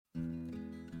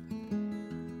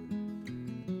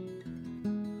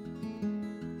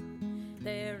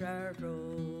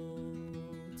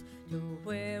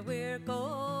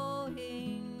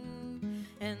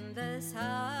endless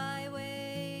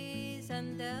highways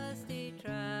and dusty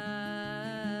tracks,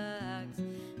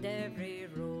 and every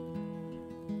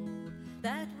road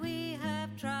that we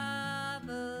have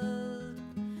traveled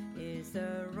is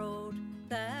the road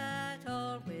that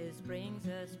always brings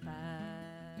us back.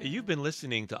 You've been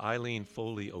listening to Eileen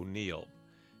Foley O'Neill.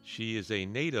 She is a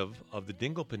native of the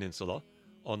Dingle Peninsula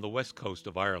on the west coast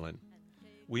of Ireland.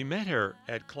 We met her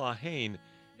at Claughain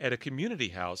at a community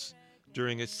house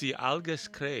during a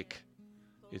Sialgas Craic.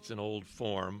 It's an old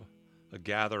form, a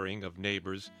gathering of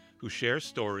neighbors who share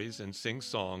stories and sing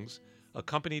songs,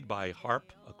 accompanied by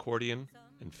harp, accordion,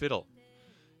 and fiddle.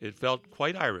 It felt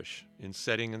quite Irish in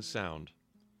setting and sound.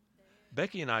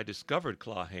 Becky and I discovered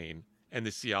Claughain and the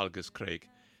Sialgas Craic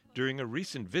during a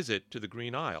recent visit to the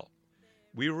Green Isle.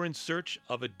 We were in search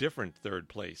of a different third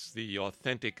place, the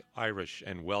authentic Irish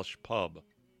and Welsh pub.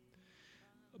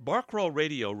 Bar Crawl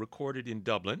Radio recorded in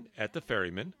Dublin at the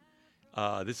Ferryman.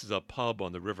 This is a pub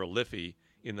on the River Liffey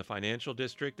in the financial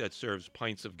district that serves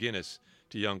pints of Guinness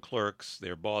to young clerks,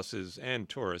 their bosses, and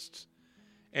tourists.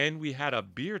 And we had a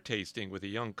beer tasting with a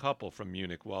young couple from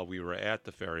Munich while we were at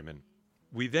the Ferryman.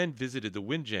 We then visited the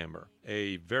Windjammer,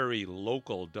 a very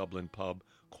local Dublin pub,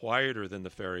 quieter than the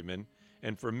Ferryman,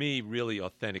 and for me, really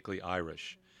authentically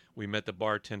Irish. We met the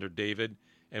bartender, David,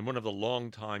 and one of the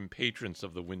longtime patrons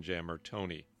of the Windjammer,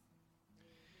 Tony.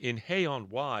 In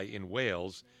Hay-on-Wye in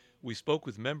Wales, we spoke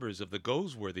with members of the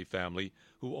Goldsworthy family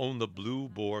who own the Blue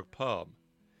Boar pub.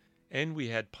 And we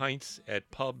had pints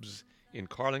at pubs in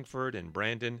Carlingford and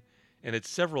Brandon, and at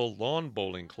several lawn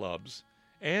bowling clubs,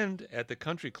 and at the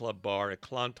country club bar at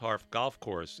Clontarf Golf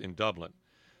Course in Dublin.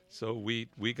 So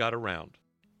we got around.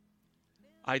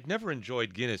 I'd never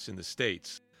enjoyed Guinness in the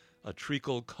States, a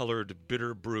treacle-colored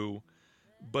bitter brew,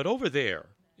 but over there,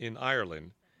 in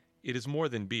Ireland, it is more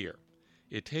than beer.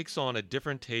 It takes on a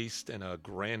different taste and a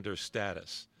grander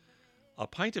status. A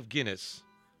pint of Guinness,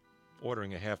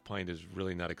 ordering a half pint is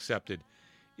really not accepted,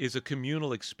 is a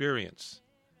communal experience.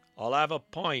 "I'll have a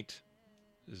pint"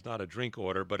 is not a drink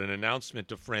order, but an announcement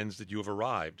to friends that you have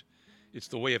arrived. It's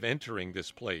the way of entering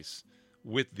this place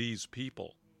with these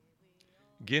people.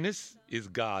 Guinness is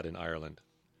God in Ireland.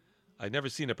 I'd never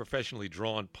seen a professionally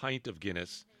drawn pint of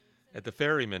Guinness. At the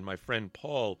Ferryman, my friend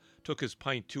Paul took his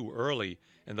pint too early,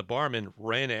 and the barman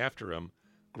ran after him,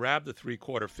 grabbed the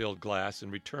three-quarter filled glass, and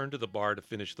returned to the bar to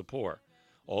finish the pour.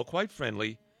 All quite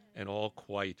friendly and all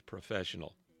quite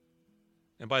professional.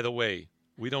 And by the way,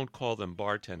 we don't call them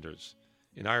bartenders.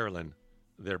 In Ireland,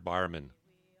 they're barmen.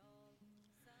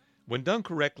 When done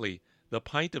correctly, the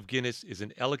pint of Guinness is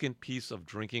an elegant piece of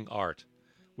drinking art,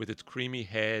 with its creamy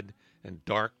head and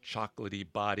dark chocolatey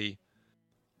body.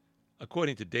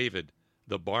 According to David,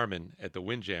 the barman at the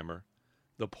Windjammer,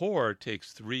 the pour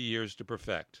takes 3 years to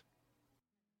perfect.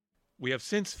 We have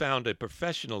since found a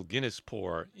professional Guinness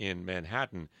pour in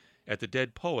Manhattan at the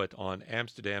Dead Poet on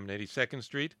Amsterdam and 82nd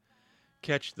Street.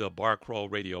 Catch the Bar Crawl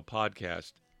Radio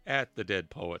podcast at the Dead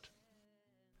Poet.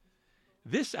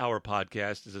 This Our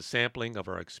podcast is a sampling of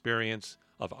our experience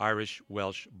of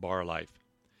Irish-Welsh bar life.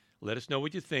 Let us know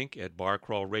what you think at Bar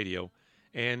Crawl Radio,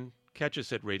 and catch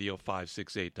us at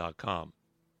radio568.com.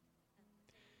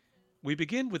 We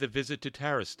begin with a visit to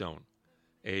Tarrastone,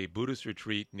 a Buddhist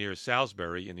retreat near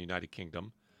Salisbury in the United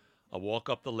Kingdom, a walk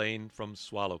up the lane from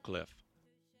Swallow Cliff.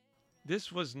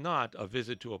 This was not a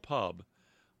visit to a pub,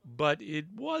 but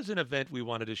it was an event we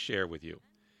wanted to share with you.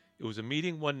 It was a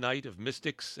meeting one night of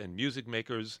mystics and music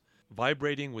makers,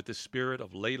 vibrating with the spirit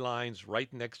of ley lines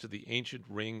right next to the ancient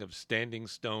ring of standing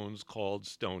stones called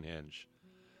Stonehenge.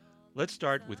 Let's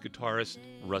start with guitarist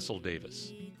Russell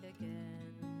Davis.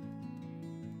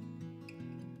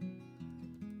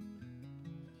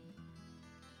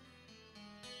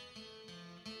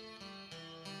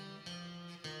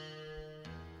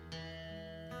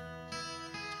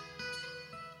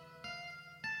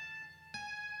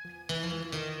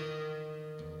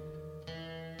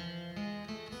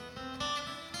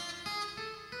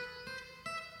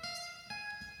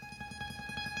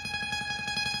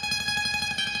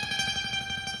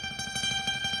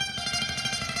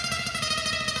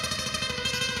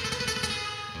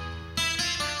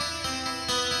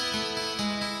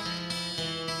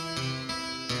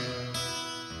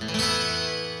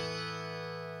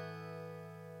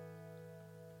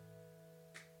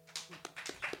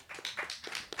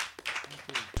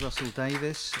 Russell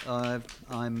Davis.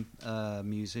 I'm a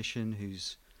musician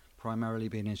who's primarily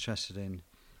been interested in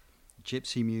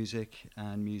gypsy music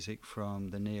and music from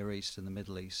the Near East and the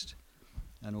Middle East,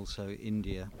 and also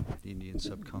India, the Indian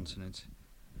subcontinent.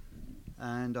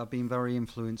 And I've been very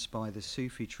influenced by the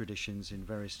Sufi traditions in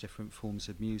various different forms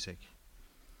of music.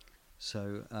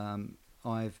 So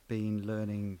I've been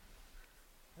learning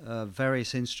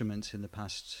various instruments in the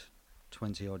past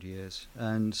 20 odd years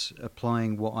and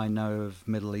applying what I know of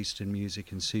Middle Eastern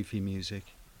music and Sufi music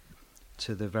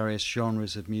to the various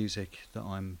genres of music that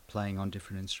I'm playing on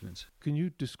different instruments. Can you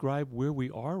describe where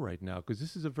we are right now? Because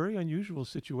this is a very unusual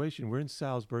situation. We're in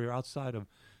Salisbury, or outside of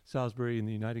Salisbury in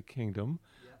the United Kingdom,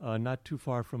 not too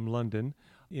far from London,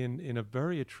 in a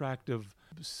very attractive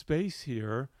space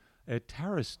here at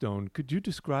Tarastone. Could you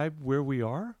describe where we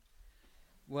are?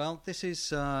 Well, this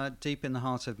is deep in the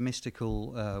heart of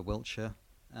mystical Wiltshire,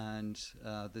 and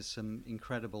there's some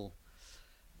incredible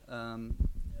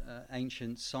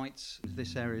ancient sites.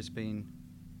 This area has been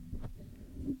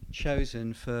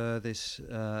chosen for this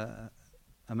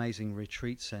amazing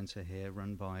retreat centre here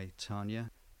run by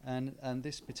Tanya. And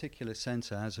this particular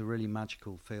centre has a really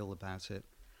magical feel about it,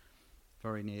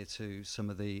 very near to some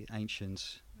of the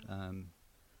ancient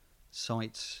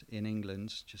sites in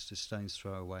England, just a stone's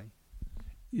throw away.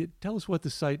 Tell us what the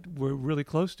site we're really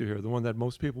close to here, the one that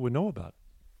most people would know about.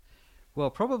 Well,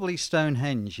 probably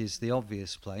Stonehenge is the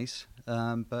obvious place,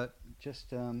 but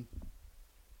just a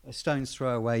stone's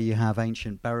throw away you have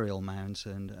ancient burial mounds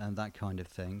and that kind of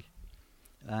thing.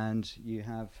 And you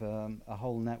have a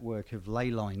whole network of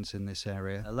ley lines in this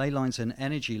area. A ley line's an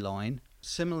energy line,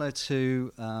 similar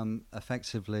to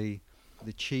effectively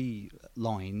the chi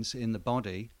lines in the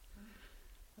body.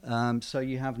 So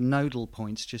you have nodal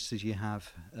points, just as you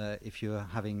have if you're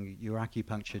having your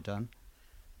acupuncture done.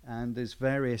 And there's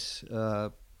various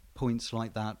points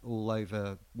like that all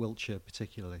over Wiltshire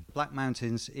particularly. Black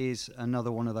Mountains is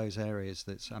another one of those areas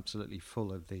that's absolutely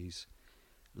full of these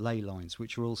ley lines,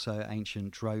 which are also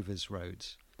ancient drovers'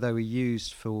 roads. They were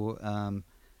used for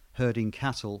herding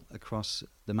cattle across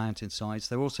the mountainsides.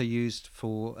 They're also used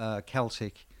for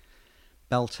Celtic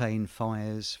Beltane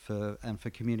fires and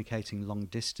for communicating long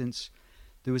distance.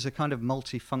 There was a kind of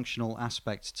multifunctional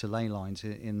aspect to ley lines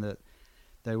in that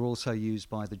they were also used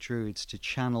by the Druids to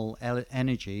channel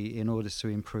energy in order to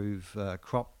improve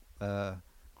crop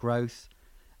growth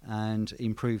and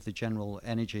improve the general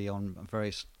energy on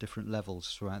various different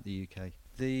levels throughout the UK.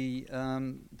 The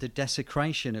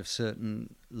desecration of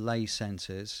certain ley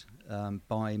centres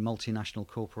by multinational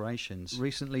corporations.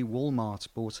 Recently, Walmart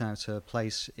bought out a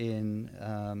place in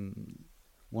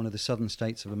one of the southern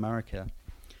states of America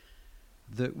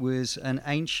that was an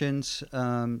ancient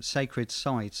sacred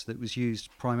site that was used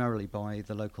primarily by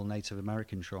the local Native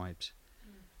American tribes.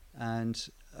 And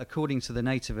according to the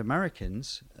Native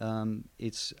Americans,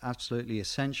 it's absolutely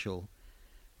essential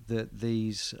that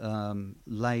these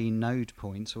ley node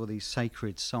points or these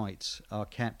sacred sites are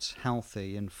kept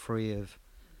healthy and free of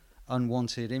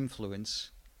unwanted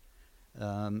influence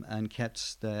and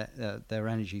kept their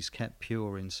energies kept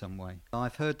pure in some way.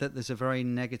 I've heard that there's a very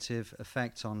negative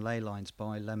effect on ley lines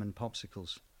by lemon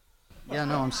popsicles. Yeah,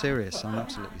 no, I'm serious. I'm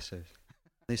absolutely serious.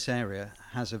 This area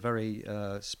has a very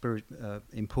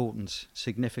important,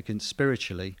 significance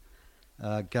spiritually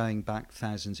going back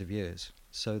thousands of years.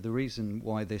 So the reason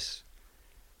why this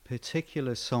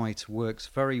particular site works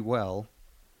very well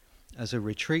as a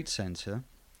retreat centre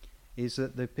is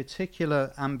that the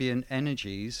particular ambient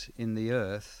energies in the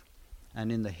earth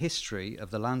and in the history of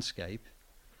the landscape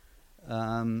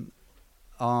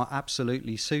are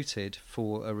absolutely suited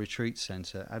for a retreat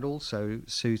centre and also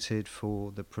suited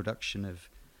for the production of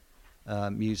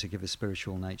music of a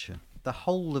spiritual nature. The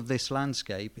whole of this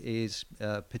landscape is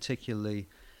particularly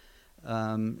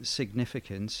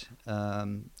significant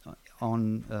on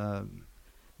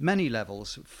many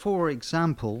levels. For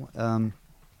example,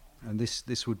 and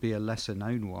this would be a lesser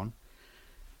known one,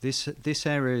 this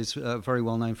area is very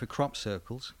well known for crop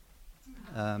circles,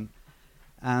 and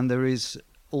there is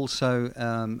also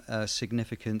a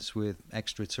significance with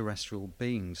extraterrestrial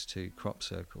beings to crop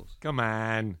circles. Come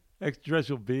on,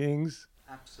 extraterrestrial beings?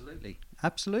 Absolutely.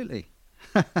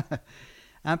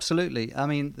 Absolutely. I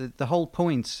mean, the whole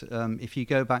point, if you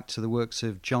go back to the works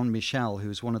of John Michel, who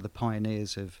was one of the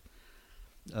pioneers of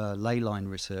ley line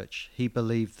research, he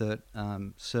believed that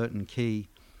certain key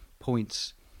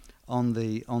points on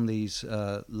these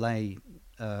ley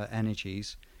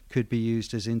energies could be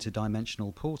used as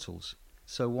interdimensional portals.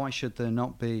 So why should there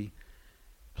not be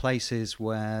places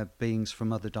where beings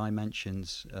from other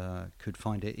dimensions could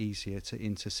find it easier to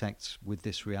intersect with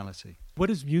this reality? What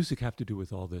does music have to do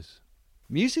with all this?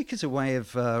 Music is a way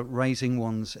of raising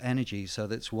one's energy so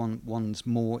that one's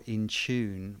more in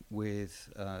tune with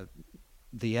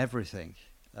the everything.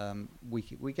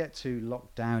 We get to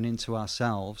lock down into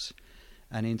ourselves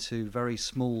and into very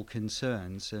small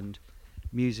concerns, and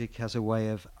music has a way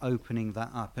of opening that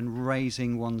up and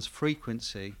raising one's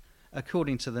frequency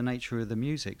according to the nature of the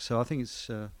music. So I think it's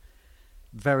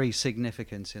very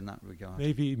significant in that regard.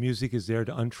 Maybe music is there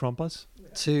to untrump us?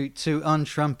 To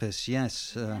untrump us,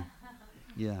 yes.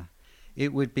 Yeah.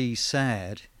 It would be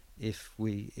sad if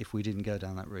we didn't go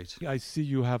down that route. I see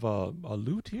you have a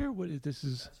lute here. What is this?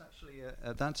 Is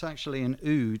That's actually an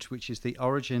oud, which is the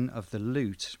origin of the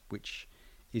lute, which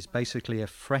is basically a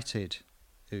fretted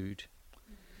oud.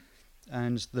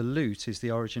 And the lute is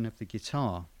the origin of the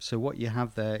guitar. So what you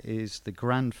have there is the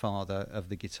grandfather of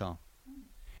the guitar.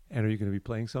 And are you going to be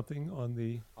playing something on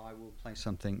the... I will play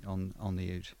something on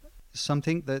the oud.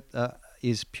 Something that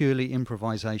is purely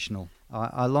improvisational.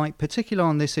 I like, particularly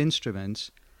on this instrument,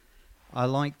 I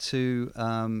like to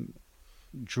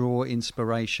draw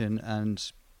inspiration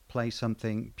and play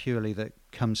something purely that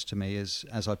comes to me as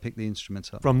I pick the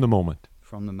instrument up. From the moment.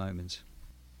 From the moment.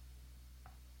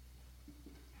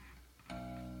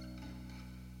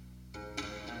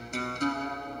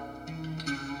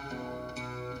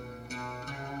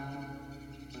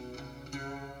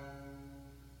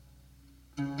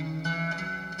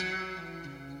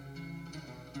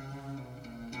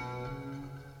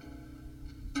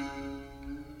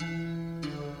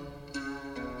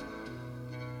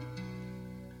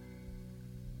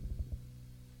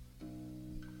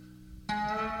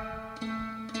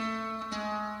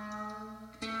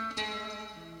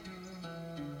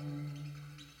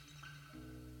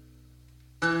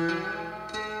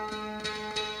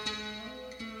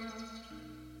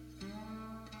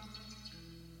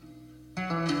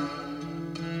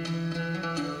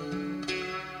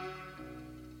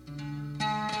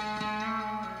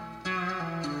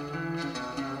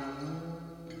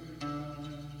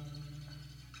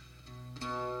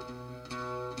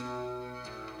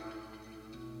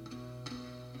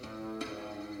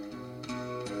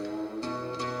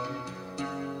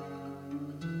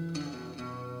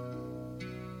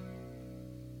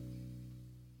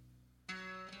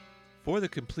 For the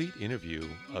complete interview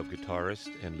of guitarist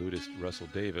and lutist Russell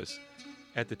Davis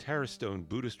at the Tarastone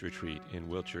Buddhist Retreat in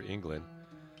Wiltshire, England,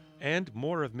 and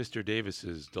more of Mr.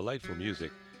 Davis's delightful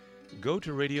music, go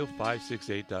to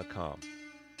radio568.com.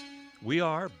 We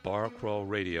are Bar Crawl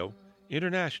Radio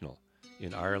International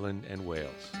in Ireland and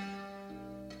Wales.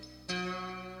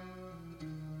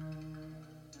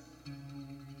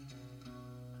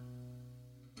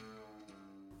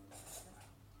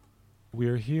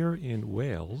 We're here in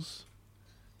Wales,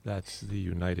 that's the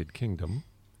United Kingdom,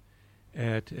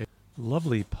 at a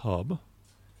lovely pub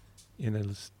in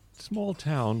a small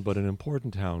town, but an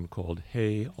important town called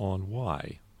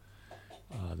Hay-on-Wye.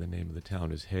 The name of the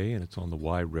town is Hay, and it's on the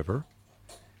Wye River.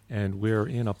 And we're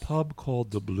in a pub called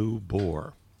the Blue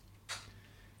Boar.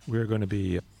 We're going to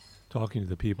be talking to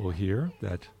the people here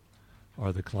that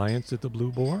are the clients at the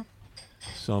Blue Boar.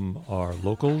 Some are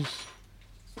locals,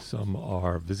 some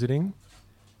are visiting,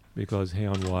 because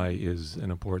Hay-on-Wye is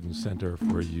an important center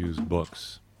for used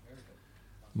books.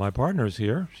 My partner's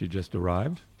here. She just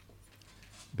arrived,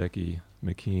 Becky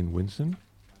McKean-Winson,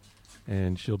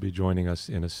 and she'll be joining us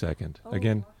in a second.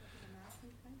 Again,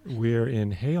 we're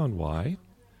in Hay-on-Wye.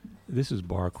 This is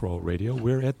Bar Crawl Radio.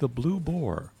 We're at the Blue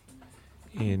Boar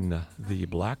in the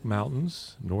Black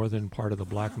Mountains, northern part of the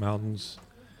Black Mountains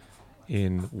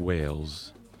in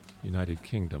Wales, United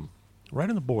Kingdom, right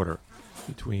on the border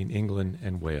between England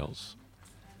and Wales.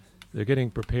 They're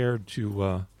getting prepared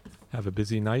to have a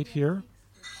busy night here.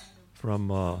 From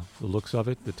the looks of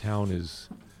it, the town is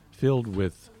filled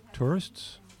with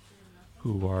tourists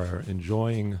who are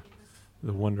enjoying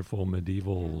the wonderful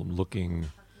medieval-looking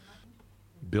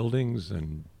buildings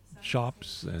and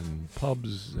shops and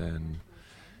pubs and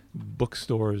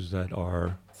bookstores that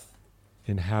are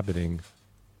inhabiting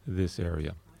this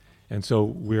area. And so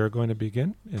we're going to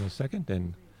begin in a second,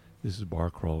 and this is Bar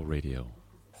Crawl Radio.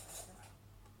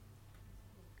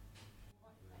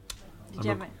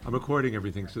 I'm recording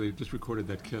everything, so they just recorded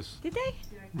that kiss. Did they?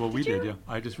 Well, we did, yeah.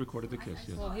 I just recorded the kiss,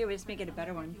 yes. Well, here, let's make it a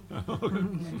better one.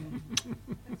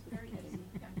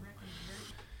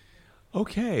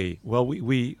 Okay, well,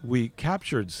 we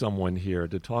captured someone here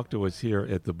to talk to us here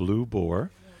at the Blue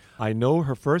Boar. I know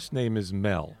her first name is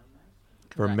Mel,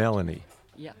 or Melanie.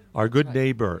 Yeah. Our good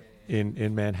neighbor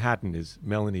in Manhattan is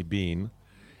Melanie Bean,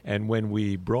 and when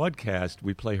we broadcast,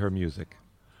 we play her music.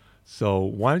 So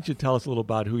why don't you tell us a little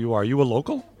about who you are? Are you a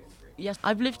local? Yes,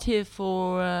 I've lived here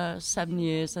for 7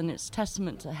 years, and it's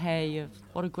testament to Hay of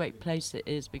what a great place it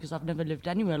is, because I've never lived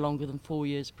anywhere longer than 4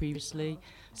 years previously.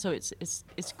 So it's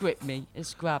gripped me,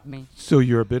 it's grabbed me. So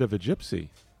you're a bit of a gypsy.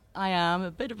 I am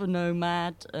a bit of a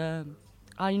nomad.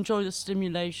 I enjoy the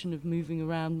stimulation of moving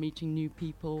around, meeting new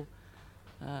people,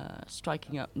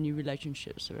 striking up new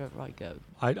relationships wherever I go.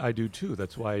 I do too.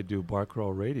 That's why I do Bar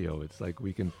Crawl Radio. It's like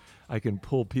I can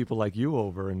pull people like you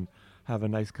over and have a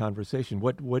nice conversation.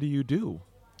 What do you do,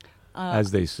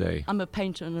 as they say? I'm a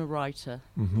painter and a writer.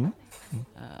 Mm-hmm.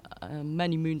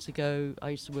 Many moons ago, I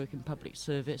used to work in public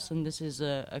service, and this is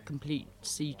a complete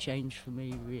sea change for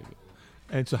me, really.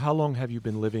 And so how long have you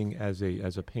been living as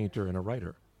a painter and a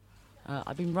writer?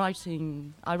 I've been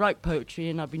writing. I write poetry,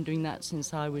 and I've been doing that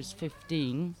since I was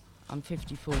 15. I'm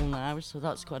 54 now, so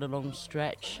that's quite a long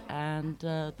stretch. And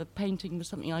the painting was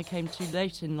something I came to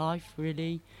late in life,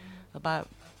 really, about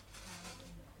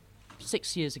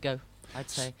 6 years ago, I'd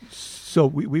say. So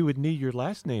we would need your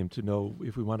last name to know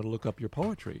if we wanted to look up your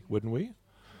poetry, wouldn't we?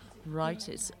 Right,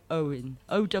 it's Owen.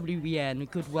 O-W-E-N, a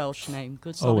good Welsh name,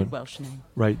 good solid Owen. Welsh name.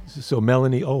 Right. So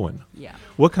Melanie Owen. Yeah.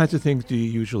 What kinds of things do you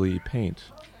usually paint?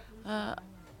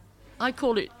 I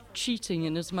call it cheating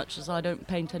in as much as I don't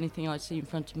paint anything I see in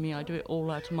front of me. I do it all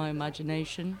out of my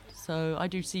imagination. So I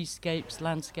do seascapes,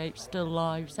 landscapes, still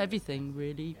lives, everything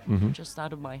really, just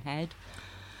out of my head.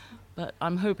 But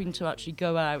I'm hoping to actually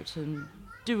go out and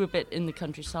do a bit in the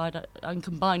countryside and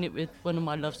combine it with one of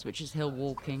my loves, which is hill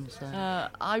walking. So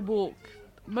I walk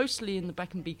mostly in the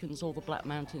Brecon Beacons or the Black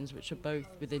Mountains, which are both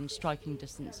within striking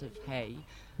distance of Hay,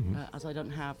 as I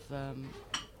don't have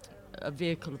a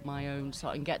vehicle of my own, so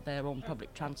I can get there on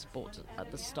public transport at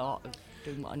the start of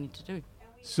doing what I need to do.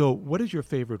 So what is your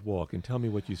favorite walk? And tell me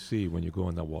what you see when you go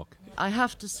on that walk. I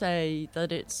have to say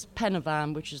that it's Pen y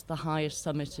Fan, which is the highest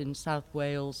summit in South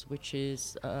Wales, which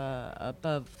is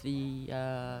above the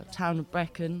town of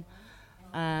Brecon,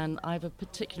 and I have a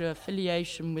particular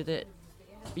affiliation with it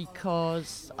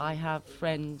because I have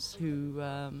friends who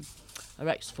are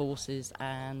ex-forces,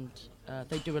 and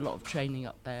they do a lot of training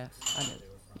up there, and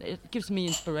it gives me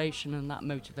inspiration and that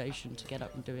motivation to get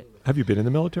up and do it. Have you been in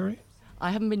the military?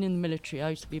 I haven't been in the military. I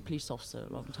used to be a police officer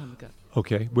a long time ago.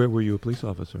 Okay. Where were you a police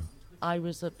officer? I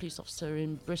was a police officer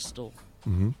in Bristol,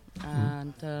 Mm-hmm.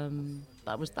 and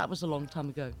that was a long time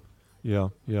ago. Yeah,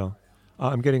 yeah.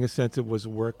 I'm getting a sense it was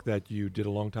work that you did a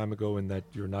long time ago and that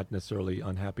you're not necessarily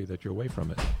unhappy that you're away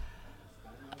from it.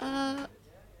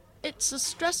 It's a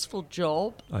stressful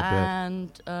job, I bet.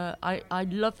 and I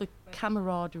love the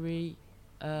camaraderie.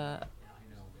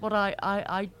 What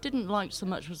I didn't like so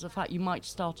much was the fact you might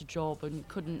start a job and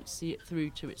couldn't see it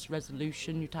through to its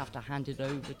resolution. You'd have to hand it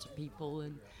over to people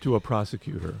and... To a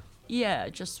prosecutor. Yeah,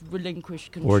 just relinquish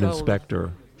control. Or an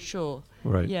inspector. Sure.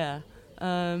 Right. Yeah.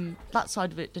 That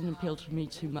side of it didn't appeal to me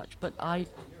too much, but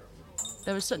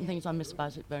there are certain things I miss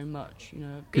about it very much, you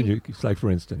know. Can you, like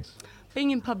for instance? Being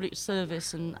in public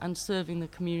service and serving the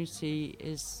community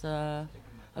is a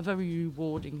very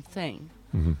rewarding thing.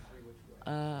 Mm-hmm.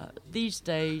 These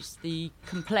days, the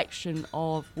complexion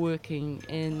of working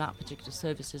in that particular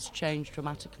service has changed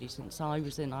dramatically since I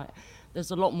was in.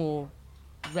 There's a lot more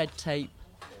red tape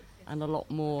and a lot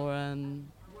more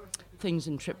things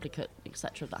in triplicate,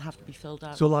 etc., that have to be filled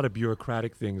out. So a lot of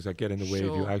bureaucratic things that get in the way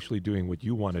of you Sure. actually doing what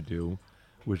you want to do,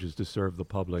 which is to serve the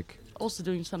public. Also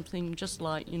doing something just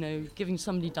like, you know, giving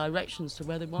somebody directions to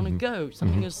where they want to go.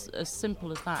 Something as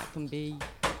simple as that can be,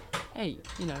 hey,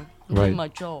 you know, I'm Right. doing my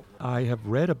job. I have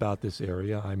read about this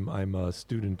area. I'm a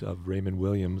student of Raymond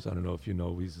Williams. I don't know if you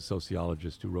know, he's a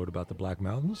sociologist who wrote about the Black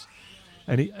Mountains.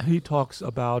 And he talks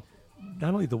about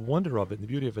not only the wonder of it and the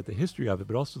beauty of it, the history of it,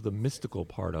 but also the mystical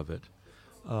part of it.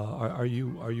 Are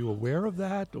you aware of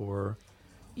that, or?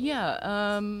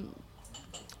 Yeah,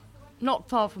 not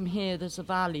far from here there's a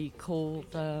valley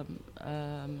called the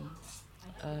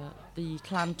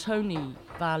Llantoni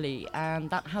Valley, and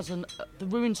that has the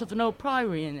ruins of an old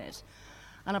priory in it.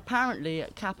 And apparently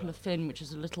at Capel y Ffyn, which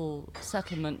is a little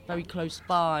settlement very close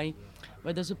by,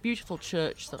 where there's a beautiful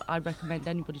church that I recommend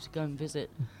anybody to go and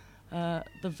visit,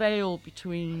 the veil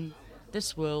between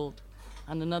this world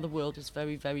and another world is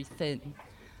very, very thin,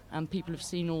 and people have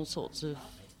seen all sorts of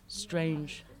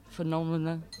strange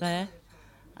phenomena there.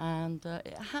 And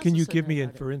it has Can a you certain give me,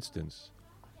 about it. for instance?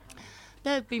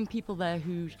 There have been people there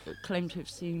who claim to have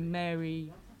seen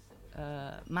Mary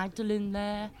Magdalene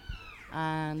there,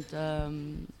 and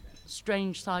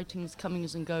strange sightings,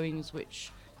 comings and goings,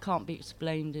 which can't be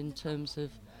explained in terms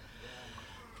of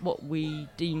what we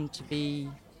deem to be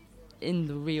in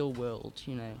the real world,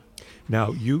 you know.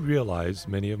 Now, you realize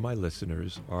many of my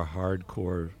listeners are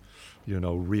hardcore,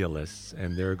 realists,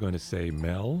 and they're going to say,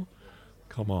 Mel,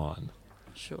 come on.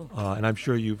 Sure. And I'm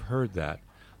sure you've heard that.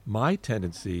 My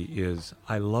tendency is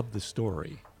I love the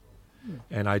story.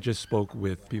 And I just spoke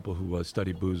with people who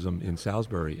study Buddhism in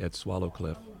Salisbury at Swallow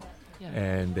Cliff. Yeah.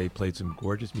 And they played some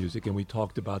gorgeous music, and we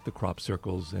talked about the crop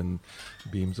circles and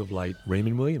beams of light.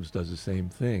 Raymond Williams does the same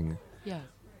thing. Yeah.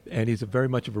 And he's very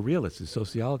much of a realist, a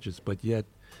sociologist, but yet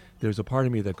there's a part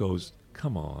of me that goes,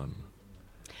 come on.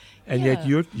 And yet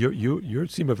you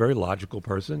seem a very logical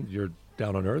person. You're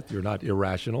down on earth. You're not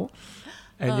irrational.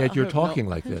 And yet you're talking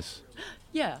like this.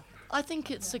 Yeah. I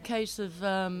think it's a case of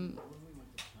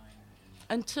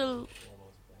until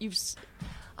you've...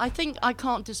 I think I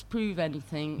can't disprove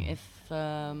anything if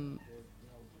I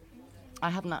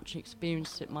haven't actually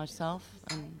experienced it myself.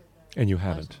 And you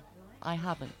haven't. I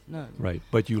haven't, no. Right,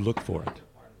 but you look for it.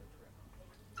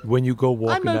 When you go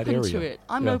walk in that area.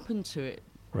 I'm open to it.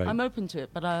 Right. I'm open to it,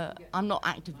 but I'm not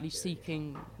actively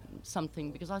seeking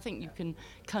something, because I think you can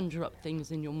conjure up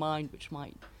things in your mind which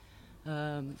might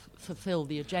fulfill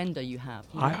the agenda you have.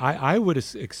 You know? I would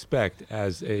expect,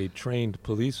 as a trained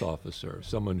police officer,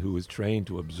 someone who is trained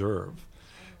to observe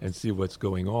and see what's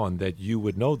going on, that you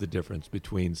would know the difference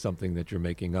between something that you're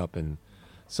making up and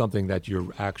something that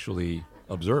you're actually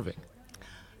observing.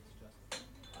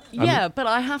 Yeah, but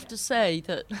I have to say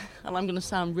that, and I'm going to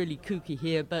sound really kooky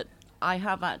here, but I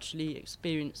have actually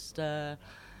experienced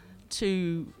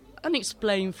 2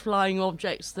 unexplained flying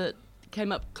objects that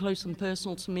came up close and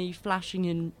personal to me, flashing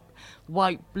in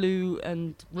white, blue,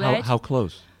 and red. How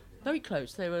close? Very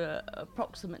close. They were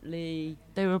approximately,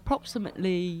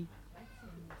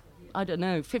 I don't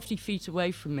know, 50 feet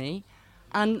away from me.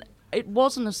 And it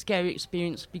wasn't a scary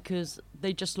experience because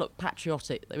they just looked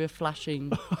patriotic. They were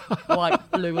flashing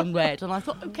white, blue, and red. And I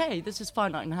thought, okay, this is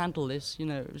fine. I can handle this. You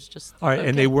know, it was just... All right, okay.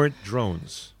 and they weren't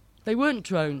drones? They weren't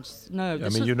drones, no. I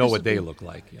mean, you know what they look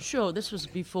like. Yeah. Sure, this was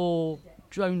before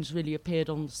drones really appeared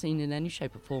on the scene in any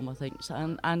shape or form, I think.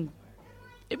 So, and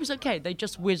it was okay. They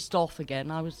just whizzed off again.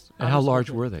 And how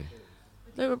large were they?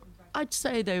 I'd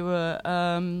say they were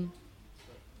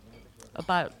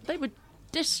they were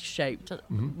disc-shaped,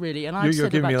 really. And you're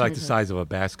giving me like the size of a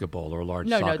basketball or a large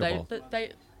soccer ball.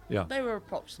 No, they were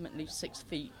approximately 6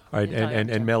 feet. All right,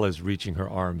 and Mel is reaching her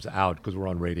arms out because we're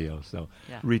on radio, so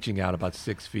reaching out about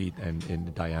 6 feet and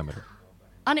in diameter.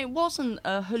 And it wasn't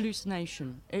a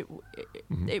hallucination.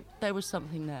 There was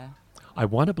something there. I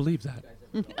want to believe that.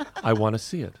 I want to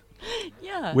see it.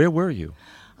 Yeah. Where were you?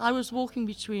 I was walking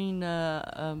between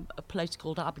a place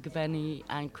called Abergavenny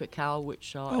and Crickhowell,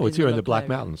 which are... Oh, it's here in the Black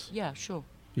Mountains. Yeah, sure.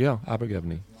 Yeah,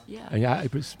 Abergavenny. Yeah.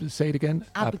 And say it again.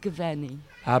 Abergavenny.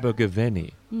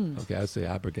 Abergavenny. Okay, I'll say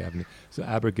Abergavenny. So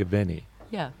Abergavenny.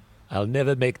 Yeah. I'll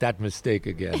never make that mistake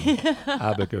again.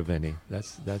 Abergavenny.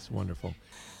 That's wonderful.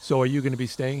 So are you going to be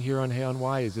staying here on Hay on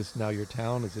Wye? Is this now your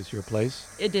town? Is this your place?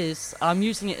 It is. I'm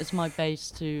using it as my base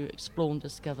to explore and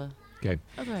discover. Okay.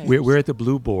 We're at the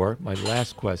Blue Boar. My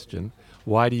last question.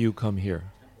 Why do you come here?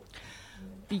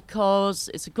 Because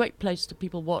it's a great place to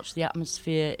people watch. The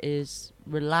atmosphere is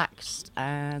relaxed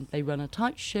and they run a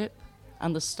tight ship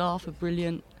and the staff are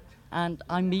brilliant and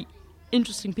I meet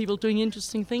interesting people doing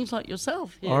interesting things like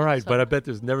yourself here. All right, but I bet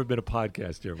there's never been a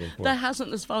podcast here before. There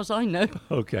hasn't, as far as I know.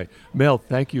 Okay. Mel,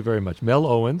 thank you very much. Mel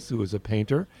Owens, who is a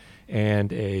painter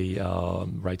and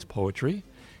writes poetry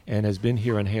and has been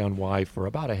here in Hay on Wye for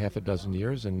about a half a dozen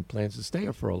years and plans to stay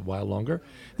here for a while longer.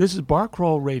 This is Bar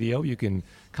Crawl Radio. You can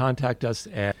contact us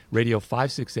at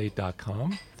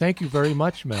radio568.com. Thank you very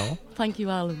much, Mel. Thank you,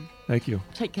 Alan. Thank you.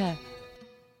 Take care.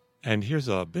 And here's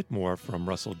a bit more from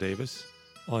Russell Davis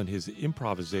on his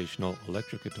improvisational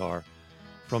electric guitar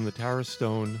from the Tara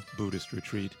Stone Buddhist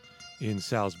Retreat in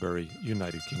Salisbury,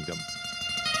 United Kingdom.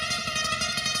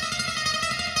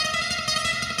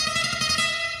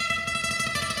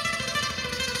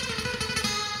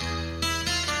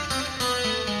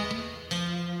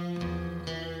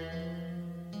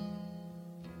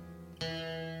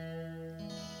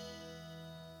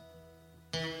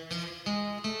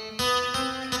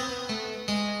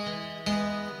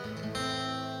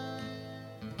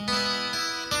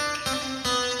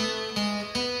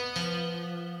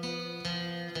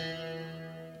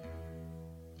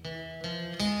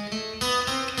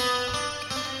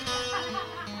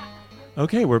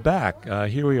 Okay, we're back.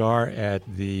 Here we are at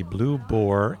the Blue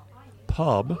Boar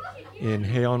Pub in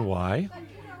Hay on Wye.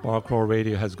 Bar Crawl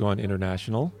Radio has gone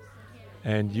international,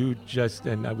 and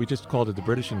we just called it the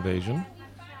British Invasion.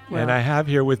 Well, and I have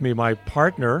here with me my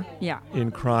partner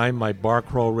in crime, my Bar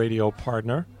Crawl Radio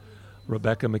partner,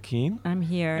 Rebecca McKean. I'm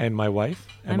here. And my wife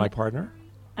and my partner.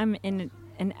 I'm in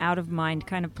an out-of-mind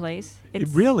kind of place.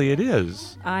 It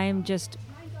is. I'm just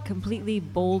completely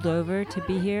bowled over to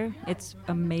be here. It's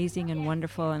amazing and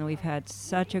wonderful, and we've had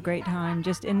such a great time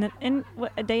just in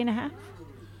a day and a half.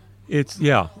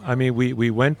 I mean, we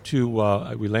went to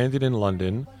we landed in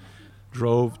London,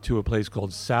 drove to a place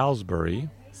called Salisbury.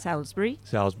 Salisbury.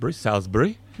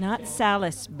 Salisbury. Not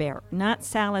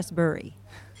Salisbury.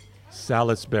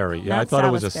 Salisbury. Yeah, I Not thought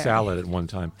it was a Salisbury. salad at one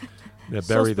time. Yeah,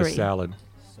 bury the Salisbury. salad.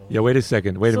 Yeah, wait a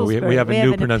second. Wait a minute. We Salisbury. have a We have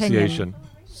new an pronunciation.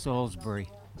 Salisbury.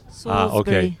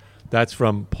 Okay. That's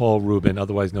from Paul Rubin,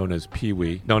 otherwise known as Pee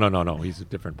Wee. No. He's a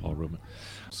different Paul Rubin.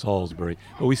 Salisbury.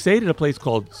 But we stayed at a place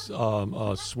called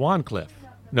Swan Cliff.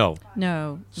 No,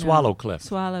 No. Swallow Cliff.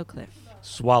 Swallow Cliff.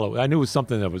 Swallow. I knew it was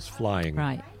something that was flying.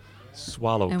 Right.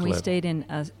 Swallow And Cliff. we stayed in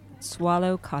a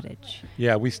Swallow Cottage.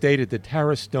 Yeah, we stayed at the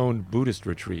Tara Stone Buddhist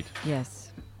Retreat.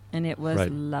 Yes. And it was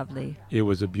Right. lovely. It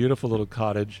was a beautiful little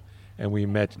cottage, and we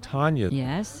met Tanya,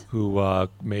 Yes. who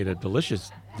made a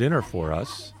delicious dinner for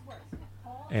us,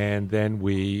 and then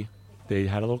they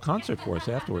had a little concert for us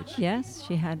afterwards. Yes,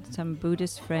 she had some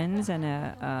Buddhist friends and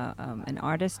an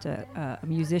artist, a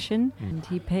musician, and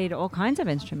he played all kinds of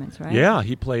instruments, right? Yeah,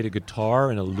 he played a guitar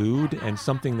and a lute and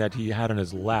something that he had on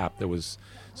his lap that was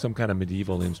some kind of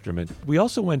medieval instrument. We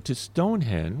also went to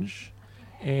Stonehenge,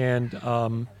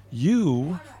 and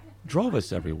you drove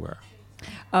us everywhere.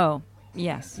 Oh,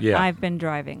 yes. Yeah. I've been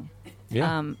driving.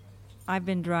 Yeah. I've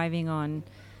been driving on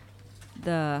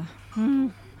the,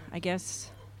 I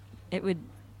guess it would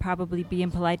probably be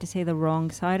impolite to say the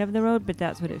wrong side of the road, but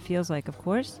that's what it feels like, of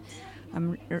course.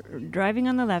 I'm driving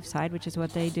on the left side, which is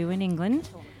what they do in England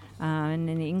and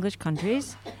in the English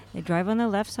countries. They drive on the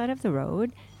left side of the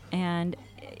road, and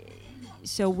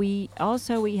so we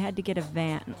had to get a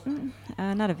van,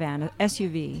 not a van, an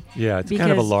SUV. Yeah, it's kind of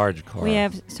a because large car. We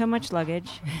have so much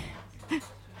luggage,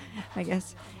 I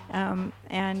guess,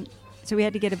 and so we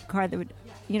had to get a car that would,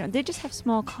 they just have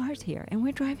small cars here, and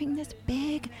we're driving this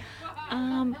big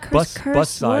curse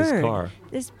bus-sized word. car.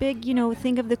 This big,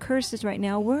 think of the curses right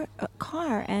now. We're a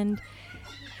car, and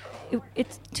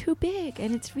it's too big,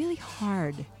 and it's really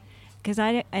hard. Because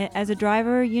I, as a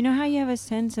driver, you know how you have a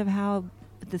sense of how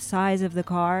the size of the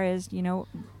car is,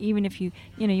 even if you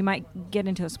might get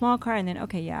into a small car and then,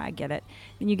 okay, yeah, I get it.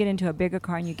 Then you get into a bigger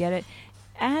car and you get it.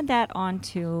 Add that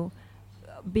onto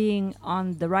being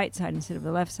on the right side instead of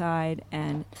the left side,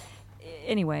 and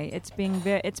anyway, it's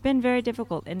been very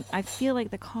difficult, and I feel like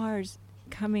the cars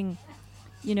coming,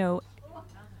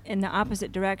 in the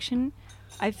opposite direction,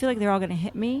 I feel like they're all going to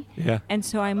hit me. Yeah. And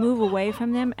so I move away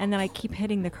from them, and then I keep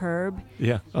hitting the curb.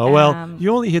 Yeah. Oh, well,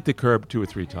 you only hit the curb 2 or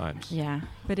 3 times. Yeah,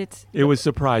 but It was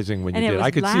surprising when you and it did. was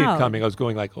I could see it loud. coming. I was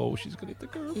going like, oh, she's going to hit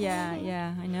the curb.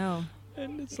 Yeah, I know.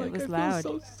 And it's It like, was I loud.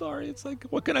 feel so sorry. It's like,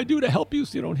 what can I do to help you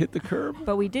so you don't hit the curb?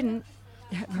 But we didn't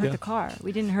hurt Yeah. the car.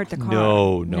 We didn't hurt the car.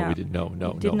 No, we didn't. No.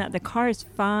 We did not. The car is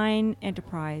fine.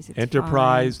 Enterprise. It's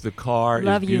Enterprise, fine. the car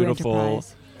Love is you, beautiful.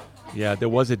 Enterprise. Yeah, there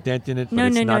was a dent in it, but No,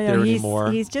 it's no, not no, there he's,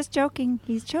 anymore. He's just joking.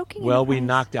 He's joking. Well, we Enterprise.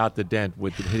 knocked out the dent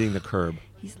with hitting the curb.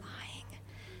 He's lying.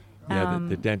 Yeah,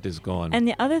 the dent is gone. And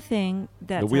the other thing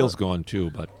that's the wheel's gone too,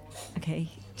 but okay,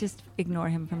 just ignore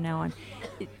him from now on.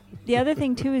 The other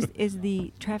thing too is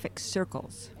the traffic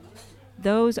circles.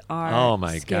 Those are Oh,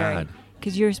 my scary. God.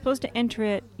 Because you're supposed to enter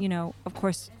it. Of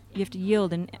course, you have to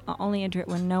yield and only enter it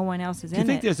when no one else is do you in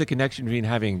think it. there's a connection between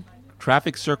having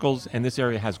traffic circles and this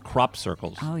area has crop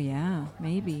circles? Oh yeah,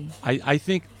 maybe. I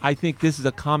think this is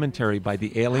a commentary by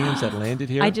the aliens that landed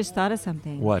here. I just thought of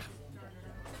something. What?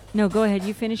 No, go ahead.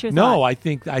 You finish your No, thought.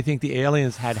 I think the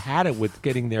aliens had it with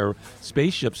getting their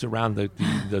spaceships around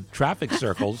the traffic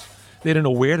circles. They didn't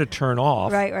know where to turn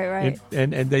off. Right.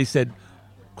 And they said,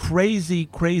 crazy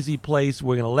place.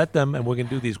 We're going to let them, and we're going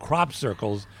to do these crop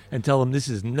circles and tell them this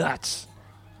is nuts.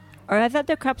 Or I thought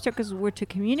the crop circles were to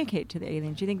communicate to the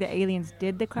aliens. Do you think the aliens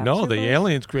did the crop circles? No, the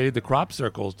aliens created the crop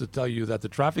circles to tell you that the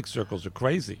traffic circles are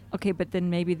crazy. Okay, but then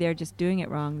maybe they're just doing it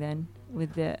wrong then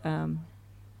with the,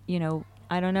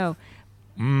 I don't know.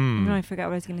 No, I forgot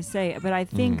what I was going to say. But I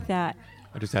think that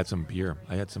I just had some beer.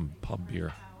 I had some pub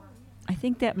beer. I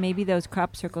think that maybe those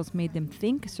crop circles made them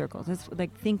think circles. It's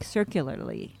like think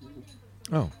circularly.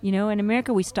 Oh. In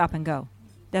America we stop and go.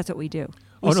 That's what we do.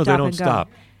 We Oh, no, they stop don't and go. stop.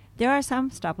 There are some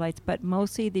stoplights, but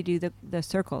mostly they do the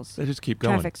circles. They just keep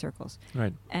going. Traffic circles.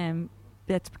 Right. And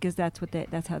that's because that's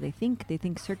how they think. They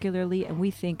think circularly, and we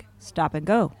think stop and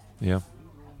go. Yeah.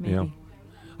 Maybe. Yeah.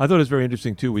 I thought it was very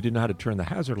interesting, too. We didn't know how to turn the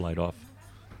hazard light off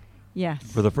Yes.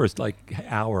 for the first,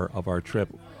 hour of our trip.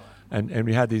 And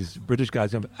we had these British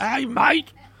guys saying, hey,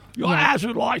 mate, your Yeah.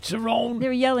 hazard lights are on. They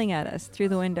were yelling at us through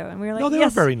the window, and we were like, No, they were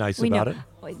yes, very nice we about know. it.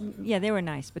 Well, yeah, they were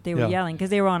nice, but they were Yeah. yelling because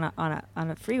they were on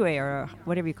a freeway or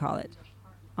whatever you call it.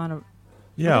 On a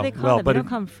Yeah, what do they call well, them? but They don't it-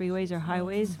 call them freeways or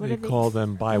highways. What they do call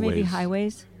them or maybe byways.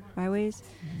 highways. Byways.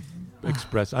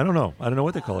 Express. I don't know. I don't know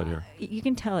what they call it here. You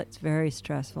can tell it's very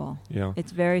stressful. Yeah.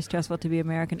 It's very stressful to be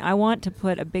American. I want to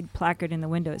put a big placard in the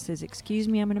window. It says, "Excuse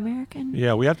me, I'm an American."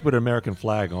 Yeah, we have to put an American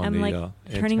flag on I'm the like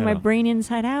turning my antenna. brain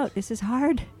inside out. This is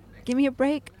hard. Give me a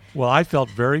break. Well, I felt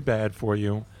very bad for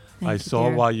you. Thank I you, saw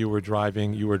dear. while you were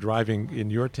driving in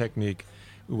your technique,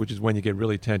 which is when you get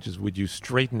really tense, is would you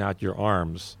straighten out your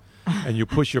arms and you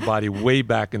push your body way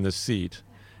back in the seat.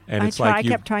 And it's I like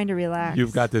kept trying to relax.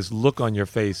 you've got this look on your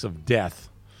face of death.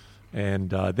 And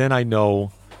then I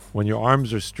know when your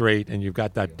arms are straight and you've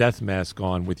got that death mask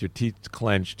on with your teeth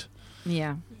clenched,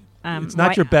 Yeah. it's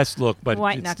not your best look, but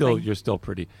white it's still knuckling. you're still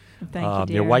pretty. Thank you,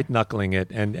 dear. You're white knuckling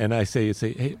it, and I say,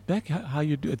 hey Beck, how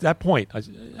you do? At that point, I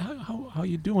say, how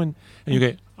you doing? And you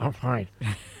go, I'm fine.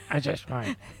 I'm just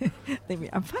fine.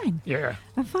 I'm fine. Yeah,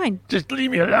 I'm fine. just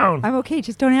leave me alone. I'm okay.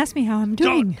 Just don't ask me how I'm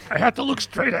doing. I have to look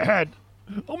straight ahead.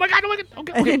 Oh my God!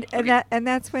 Okay. And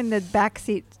that's when the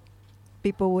backseat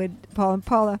people Paul and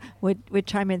Paula would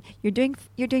chime in. You're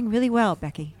doing really well,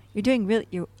 Becky. You're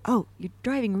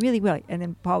driving really well. And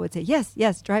then Paul would say,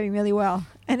 yes, driving really well.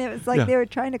 And it was like they were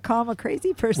trying to calm a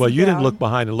crazy person Well, you didn't down. look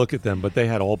behind and look at them, but they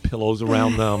had all pillows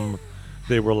around them.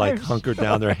 They were like hunkered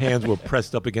down. Their hands were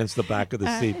pressed up against the back of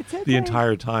the seat it's okay. the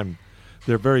entire time.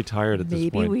 They're very tired at this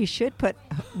Maybe point. we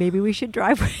should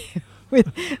drive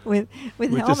with We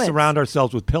helmets. just surround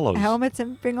ourselves with pillows. helmets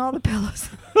and bring all the pillows.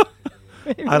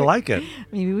 I like it.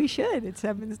 Maybe we should. It's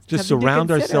something. Just something to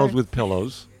surround ourselves consider. with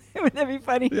pillows. Wouldn't that be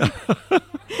funny?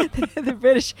 The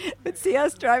British would see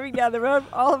us driving down the road,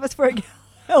 all of us wearing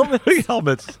helmets.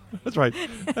 Helmets. That's right.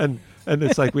 And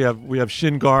it's like we have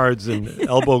shin guards and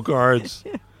elbow guards,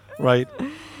 right?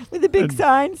 With a big And-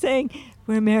 sign saying,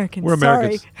 "We're Americans." We're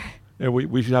Americans. Sorry. And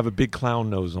we should have a big clown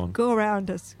nose on. Go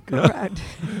around us. Go around.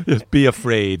 Just be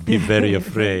afraid. Be very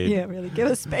afraid. Yeah, really. Give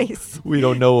us space. We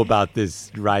don't know about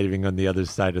this driving on the other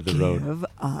side of the road. Give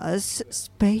us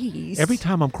space. Every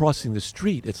time I'm crossing the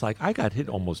street, it's like I got hit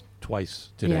almost twice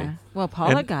today. Yeah. Well,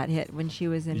 Paula And- got hit when she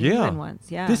was in Yeah. England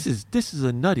once. Yeah. This is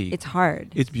a nutty. It's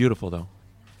hard. It's beautiful though.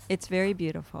 It's very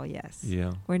beautiful. Yes.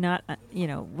 Yeah. We're not.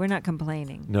 We're not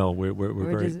complaining. No, we're very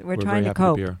we're very trying to happy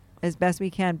cope be here. as best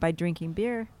we can by drinking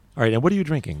beer. All right, and what are you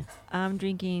drinking? I'm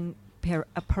drinking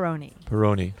a Peroni.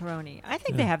 Peroni. Peroni. I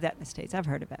think Yeah. they have that in the States. I've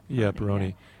heard of it. Yeah, Peroni. yeah.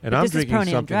 And But I'm this is drinking Peroni on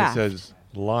something that draft. says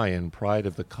Lion, Pride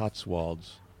of the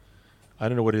Cotswolds. I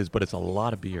don't know what it is, but it's a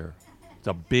lot of beer. It's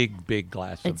a big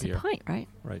glass It's of beer. a pint, right?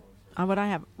 Right. What I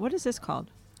have. What is this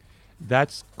called?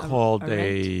 That's called a rent?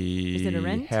 Is it a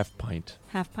rent? half pint.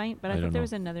 Half pint? But I I don't thought there know.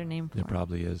 was another name for There it.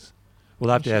 probably is.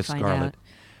 We'll have We to should ask find Scarlett. out.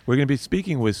 We're going to be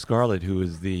speaking with Scarlett, who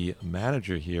is the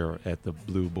manager here at the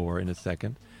Blue Boar, in a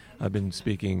second. I've been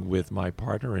speaking with my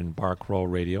partner in Bar Crawl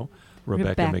Radio,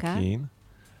 Rebecca Rebecca. McKean.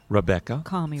 Rebecca.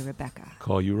 Call me Rebecca.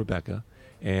 Call you Rebecca.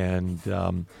 And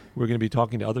we're going to be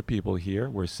talking to other people here.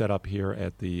 We're set up here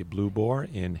at the Blue Boar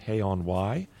in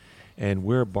Hay-on-Wye, and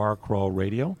we're Bar Crawl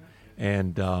Radio.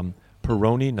 And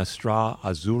Peroni Nostra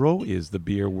Azzurro is the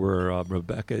beer where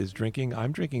Rebecca is drinking.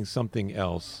 I'm drinking something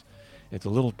else. It's a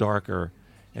little darker,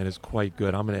 and it's quite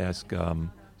good. I'm going to ask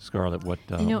Scarlett what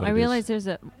what I it realize is.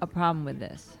 there's a problem with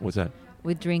this, What's that?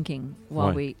 with drinking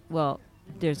Why?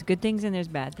 there's good things and there's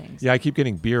bad things. Yeah, I keep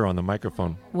getting beer on the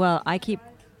microphone. Well, I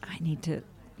need to,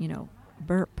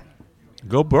 burp.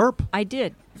 Go burp. I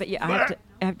did, but yeah,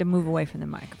 I have to move away from the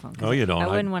microphone. 'cause Oh, you don't. I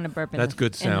wouldn't want to burp in That's the,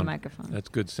 good in the sound. microphone. That's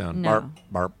good sound. No. Barp,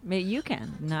 barp. Maybe you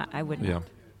can. Not, I wouldn't. Yeah.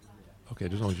 Okay,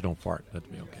 as long as you don't fart,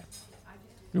 that'd be okay.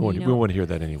 We You won't, we know- won't hear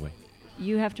that anyway.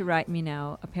 You have to write me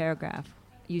now a paragraph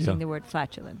using Yeah. the word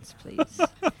flatulence, please.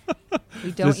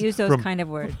 We don't This use those from- kind of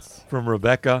words. From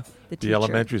Rebecca, The the teacher.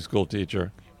 elementary school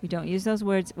teacher. We don't use those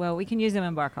words. Well, we can use them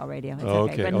in Bar Call Radio. It's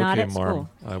okay, okay, but not okay, at Marm. school.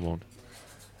 I won't.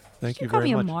 Thank Did you call very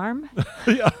me much. a marm?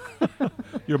 Yeah.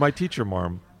 You're my teacher,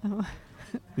 Marm.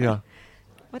 Yeah,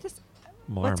 What is?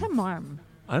 Marm. What's a marm?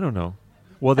 I don't know.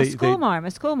 Well, A school marm.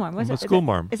 A school marm. What's A that- school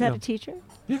marm, Is that yeah. a teacher?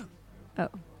 Yeah. Oh.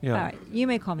 Yeah. All right. You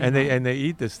may call me. And marm. they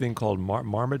eat this thing called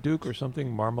Marmaduke or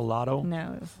something, Marmalado,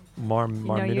 No.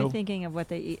 Marmito. No, you're thinking of what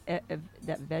they eat.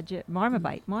 That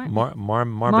marmite. Marmite.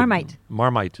 Marmite.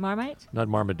 Marmite. Marmite. Not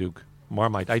Marmaduke.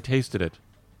 Marmite. I tasted it.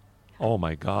 Oh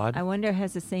my God. I wonder if it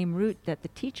has the same root that the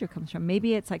teacher comes from.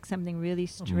 Maybe it's like something really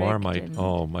strict. Marmite. and-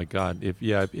 Oh my God. If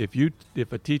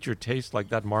a teacher tastes like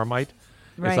that Marmite,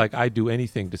 Right. it's like I'd do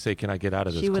anything to say, "Can I get out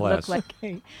of this She would class?" look like,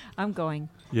 hey, I'm going.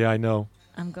 Yeah, I know.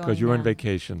 I'm going. Because you're on now.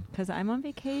 vacation. Because I'm on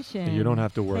vacation. And you don't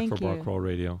have to work Thank for Bar you. Crawl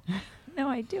Radio. No,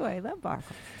 I do. I love Bar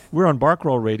Crawl. We're on Bar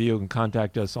Crawl Radio. You can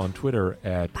contact us on Twitter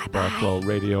at Bar Crawl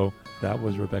Radio. That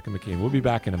was Rebecca McKean. We'll be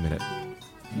back in a minute.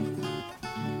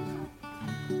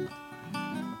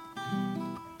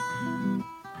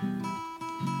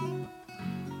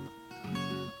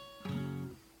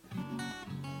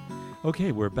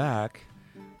 Okay, we're back.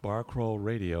 Bar Crawl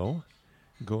Radio,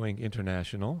 going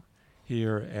international,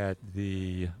 here at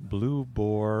the Blue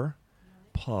Boar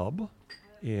Pub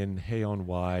in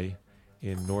Hay-on-Wye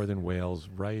in northern Wales,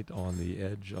 right on the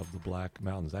edge of the Black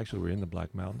Mountains. Actually, we're in the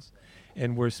Black Mountains.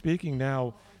 And we're speaking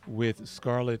now with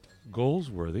Scarlett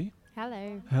Goldsworthy.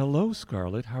 Hello. Hello,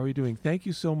 Scarlett. How are you doing? Thank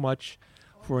you so much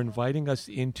for inviting us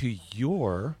into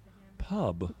your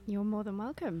pub. You're more than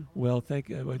welcome. Well, thank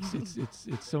you.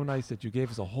 It's so nice that you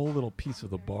gave us a whole little piece of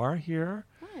the bar here.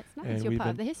 Oh, it's nice. And You're we've part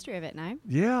of been- the history of it now.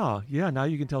 Yeah. Now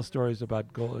you can tell stories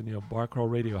about Bar Crawl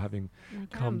Radio having I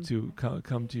come can.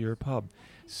 come to your pub.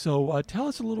 So tell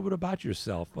us a little bit about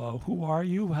yourself. Who are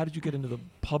you? How did you get into the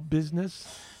pub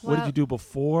business? What did Well- you do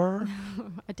before?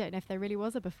 I don't know if there really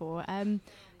was a before. I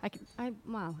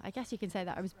guess you can say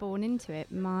that I was born into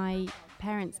it. My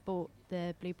parents bought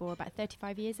the Blue Boar about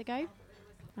 35 years ago.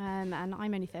 And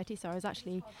I'm only 30, so I was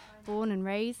actually born and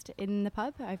raised in the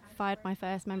pub. I fired my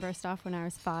first member of staff when I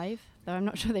was 5, though I'm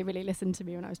not sure they really listened to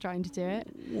me when I was trying to do it.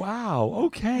 Wow.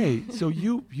 Okay. So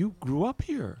you grew up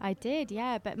here. I did,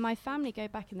 yeah, but my family go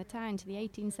back in the town to the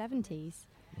 1870s.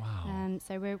 Wow.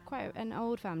 So we're quite an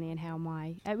old family in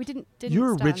Hay-on-Wye. We didn't You're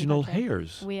start in the original country.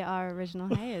 Hayers. We are original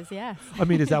Hayers, yes. I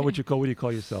mean, is that what what do you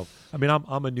call yourself? I mean,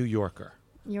 I'm a New Yorker.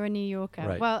 You're a New Yorker.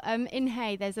 Right. Well, in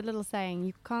Hay, there's a little saying,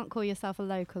 you can't call yourself a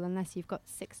local unless you've got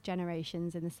 6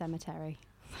 generations in the cemetery.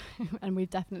 And we've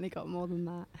definitely got more than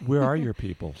that. Where are your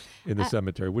people in the Uh,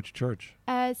 cemetery? Which church?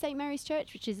 St. Mary's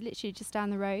Church, which is literally just down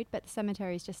the road, but the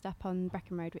cemetery is just up on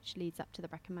Brecon Road, which leads up to the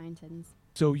Brecon Mountains.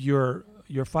 So you're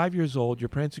 5 years old. You're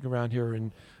prancing around here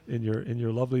in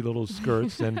your lovely little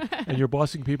skirts, and you're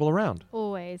bossing people around.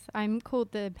 Always. I'm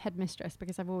called the headmistress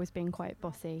because I've always been quite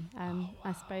bossy.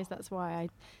 I suppose that's why I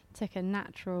took a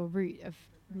natural route of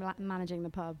managing the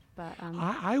pub. But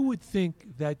I would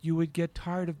think that you would get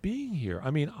tired of being here.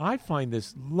 I mean, I find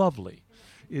this lovely.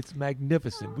 It's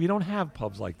magnificent. We don't have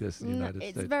pubs like this in the United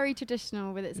it's States. very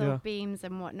traditional with its Yeah. old beams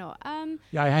and whatnot.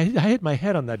 Yeah, I hit my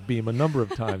head on that beam a number of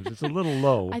times. It's a little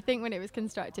low. I think when it was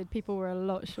constructed, people were a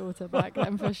lot shorter back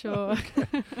then, for sure.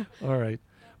 All right,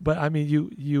 but I mean,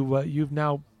 you've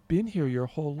now been here your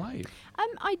whole life.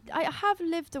 I have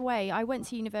lived away. I went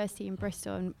to university in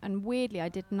Bristol, and weirdly, I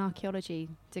did an archaeology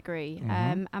degree.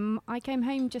 And I came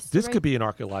home just. This could be an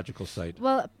archaeological site.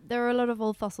 Well, there are a lot of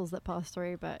old fossils that pass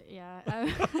through, but yeah.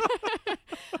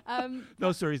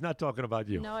 No, sir, he's not talking about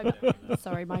you. No,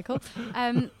 sorry, Michael.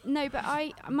 No, but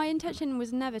my intention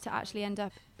was never to actually end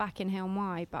up back in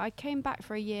Hay-on-Wye, but I came back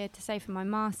for a year to stay for my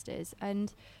master's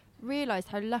and realised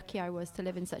how lucky I was to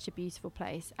live in such a beautiful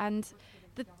place. And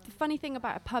the funny thing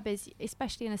about a pub is,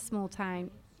 especially in a small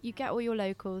town, you get all your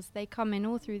locals, they come in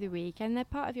all through the week, and they're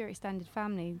part of your extended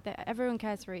family. Everyone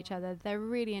cares for each other. They're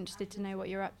really interested to know what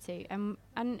you're up to. And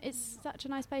it's such a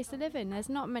nice place to live in. There's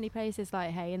not many places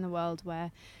like Hay in the world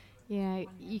where,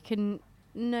 you can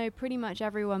know pretty much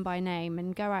everyone by name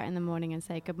and go out in the morning and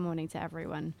say good morning to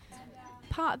everyone.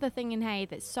 Part of the thing in Hay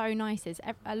that's so nice is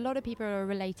a lot of people are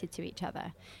related to each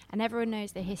other, and everyone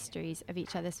knows the histories of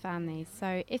each other's families.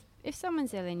 So if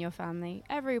someone's ill in your family,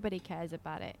 everybody cares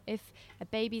about it. If a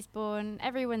baby's born,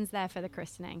 everyone's there for the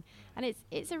christening. And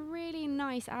it's a really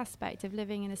nice aspect of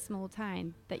living in a small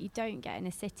town that you don't get in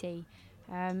a city.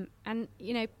 And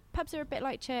pubs are a bit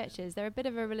like churches. They're a bit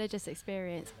of a religious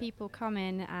experience. People come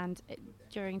in and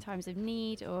during times of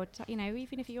need, or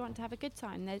even if you want to have a good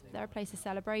time, they're a place of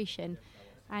celebration.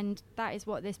 And that is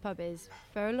what this pub is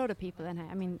for a lot of people in here.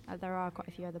 I mean, there are quite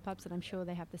a few other pubs, and I'm sure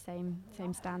they have the same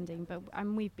standing. But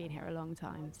we've been here a long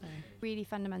time. So, really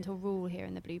fundamental rule here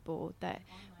in the Blue Boar that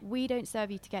we don't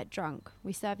serve you to get drunk.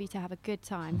 We serve you to have a good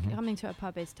time. Mm-hmm. Coming to a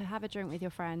pub is to have a drink with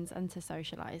your friends and to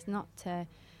socialise, not to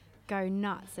go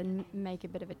nuts and make a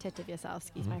bit of a tit of yourself.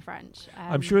 Excuse my French.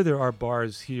 I'm sure there are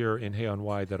bars here in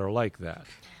Hay-on-Wye that are like that.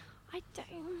 I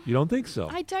don't. You don't think so?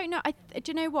 I don't know. Do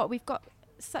you know what? We've got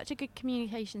such a good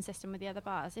communication system with the other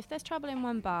bars. If there's trouble in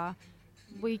one bar,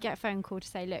 we get a phone call to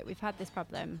say, look, we've had this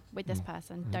problem with this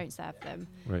person, don't serve them.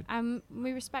 Right.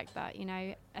 We respect that,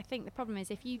 I think the problem is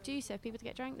if you do serve people to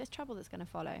get drunk, there's trouble that's going to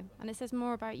follow. And it says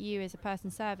more about you as a person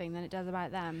serving than it does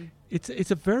about them. It's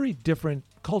a very different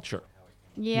culture.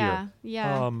 Yeah, here.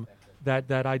 yeah.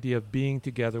 That idea of being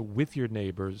together with your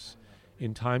neighbors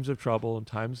in times of trouble and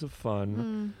times of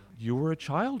fun. You were a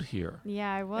child here.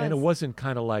 Yeah, I was. And it wasn't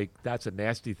kind of like that's a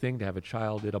nasty thing to have a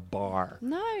child at a bar.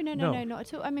 No, No. not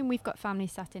at all. I mean, we've got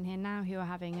families sat in here now who are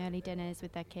having early dinners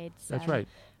with their kids. That's right.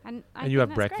 And you have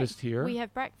think that's breakfast great. here? We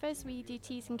have breakfast. We do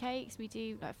teas and cakes. We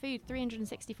do food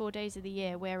 364 days of the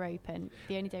year. We're open.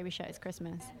 The only day we shut is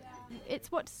Christmas.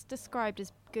 It's what's described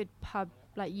as good pub,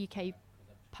 like UK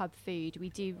pub food. We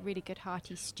do really good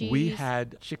hearty stews. We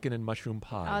had chicken and mushroom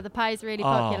pie. Oh, the pie is really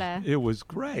popular. It was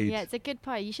great. Yeah, it's a good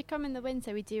pie. You should come in the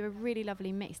winter. We do a really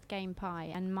lovely mixed game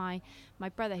pie. And my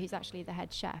brother, who's actually the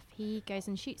head chef, he goes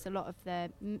and shoots a lot of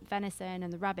the venison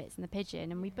and the rabbits and the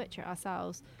pigeon, and we butcher it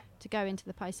ourselves to go into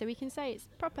the pie. So we can say it's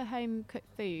proper home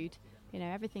cooked food. You know,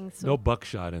 everything's No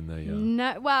buckshot in the...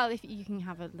 No, well, if you can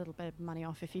have a little bit of money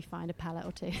off if you find a pellet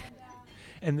or two.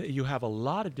 And you have a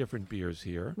lot of different beers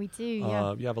here. We do,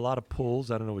 yeah. You have a lot of pulls.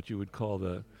 I don't know what you would call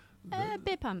the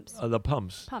Beer pumps. The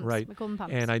pumps, right? We call them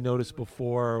pumps. And I noticed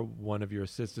before one of your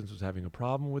assistants was having a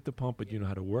problem with the pump, but you know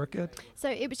how to work it. So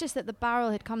it was just that the barrel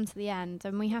had come to the end,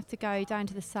 and we have to go down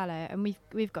to the cellar. And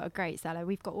we've got a great cellar.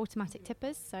 We've got automatic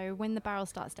tippers, so when the barrel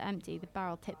starts to empty, the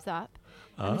barrel tips up,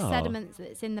 and the sediment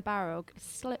that's in the barrel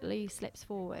slightly slips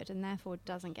forward, and therefore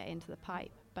doesn't get into the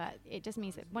pipe. But it just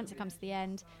means that once it comes to the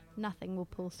end, nothing will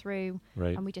pull through,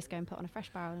 right. And we just go and put on a fresh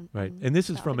barrel. Right, and this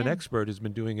is from an expert who's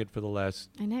been doing it for the last...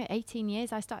 I know, 18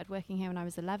 years. I started working here when I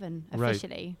was 11,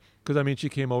 officially. Because, I mean, she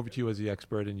came over to you as the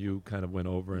expert, and you kind of went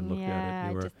over and looked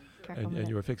at it. And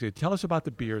you were fixing it. Tell us about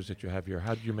the beers that you have here.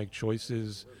 How did you make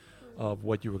choices of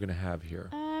what you were going to have here?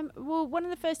 Well, one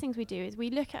of the first things we do is we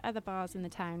look at other bars in the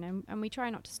town, and we try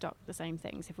not to stock the same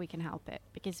things if we can help it,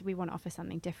 because we want to offer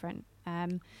something different.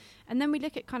 And then we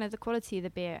look at kind of the quality of the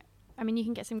beer. I mean, you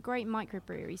can get some great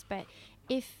microbreweries, but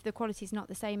if the quality is not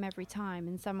the same every time,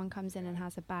 and someone comes in and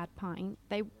has a bad pint,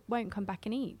 they won't come back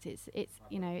and eat.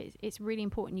 It's really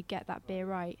important you get that beer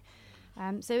right.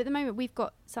 So at the moment we've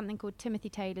got something called Timothy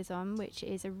Taylor's on, which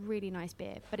is a really nice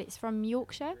beer, but it's from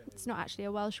Yorkshire. It's not actually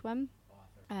a Welsh one.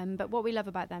 But what we love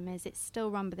about them is it's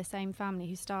still run by the same family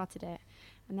who started it,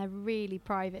 and they're really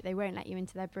private. They won't let you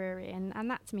into their brewery, and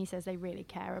that to me says they really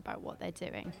care about what they're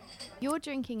doing. You're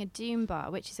drinking a Doom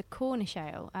Bar, which is a Cornish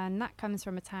ale, and that comes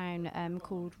from a town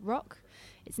called Rock.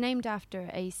 It's named after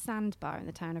a sandbar in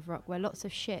the town of Rock where lots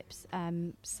of ships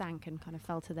sank and kind of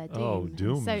fell to their doom. Oh,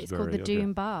 doom. So it's called the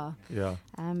Doom Bar. Yeah.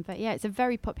 But yeah, it's a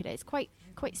very popular. It's quite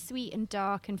sweet and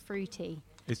dark and fruity.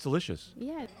 It's delicious.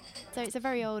 Yeah. So it's a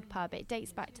very old pub. It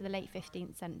dates back to the late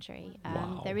 15th century.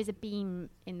 Wow. There is a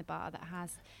beam in the bar that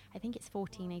has, I think it's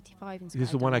 1485 inscribed. This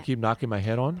is the one I keep knocking my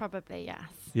head on? Probably, yes.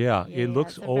 Yeah, it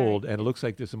looks old, and it looks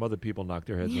like there's some other people knocked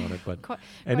their heads on it. But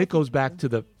it goes back to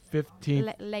the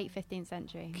 15th... Late 15th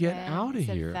century. Get out of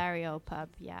here. It's a very old pub,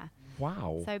 yeah.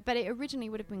 Wow. So, but it originally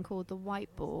would have been called the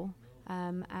White Boar,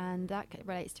 and that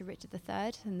relates to Richard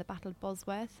III and the Battle of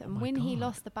Bosworth. And when he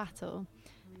lost the battle...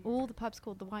 all the pubs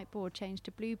called the White Boar changed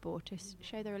to Blue Boar to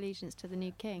show their allegiance to the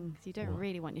new king. So you don't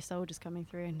really want your soldiers coming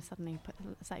through and suddenly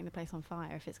setting the place on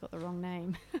fire if it's got the wrong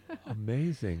name.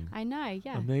 Amazing. I know,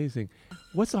 yeah. Amazing.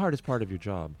 What's the hardest part of your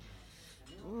job?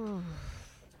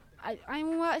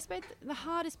 I suppose the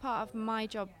hardest part of my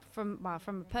job from a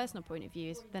personal point of view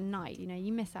is the night. You know,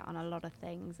 you miss out on a lot of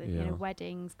things, you know,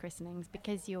 weddings, christenings,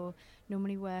 because you're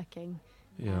normally working,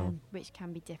 which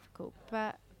can be difficult.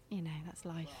 But you know, that's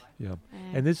life. Yeah.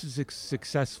 And this is a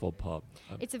successful pub.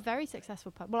 It's a very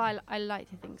successful pub. Well, I like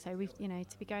to think so. We've, you know,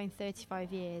 to be going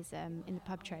 35 years in the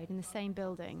pub trade in the same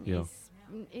building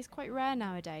is quite rare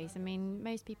nowadays. I mean,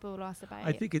 most people last about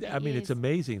it's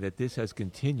amazing that this has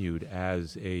continued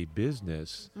as a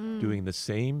business doing the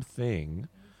same thing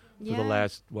for the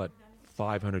last,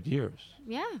 500 years?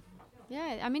 Yeah.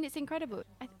 Yeah. I mean, it's incredible.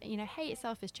 Hay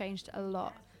itself has changed a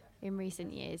lot in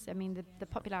recent years. I mean, the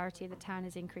popularity of the town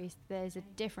has increased. There's a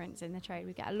difference in the trade.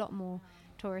 We get a lot more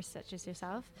tourists such as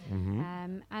yourself,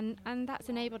 and that's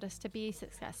enabled us to be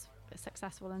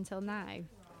successful until now.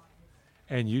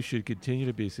 And you should continue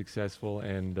to be successful.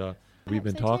 And we've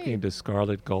been talking to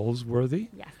Scarlett Goldsworthy.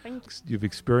 Yes, thanks. You've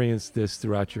experienced this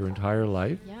throughout your entire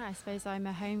life. Yeah, I suppose I'm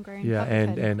a homegrown. Yeah,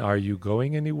 and are you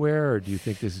going anywhere, or do you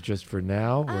think this is just for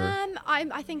now? Or?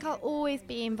 I think I'll always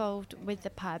be involved with the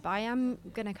pub. I am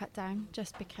going to cut down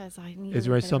just because I need. Is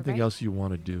there something else you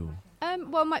want to do?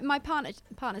 Well, my partner's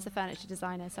a furniture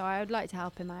designer, so I would like to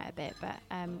help him out a bit, but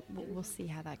we'll see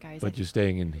how that goes. But you're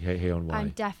staying in Hay-on-Wye. I'm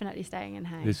definitely staying in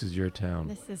Hay. This is your town.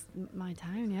 This is my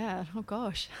town, yeah. Oh,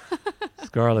 gosh.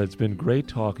 Scarlett, it's been great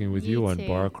talking with you on too.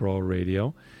 Bar Crawl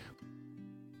Radio.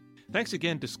 Thanks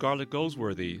again to Scarlett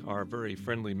Goldsworthy, our very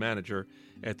friendly manager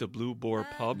at the Blue Boar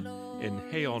Pub in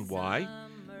Hay-on-Wye,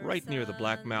 right near the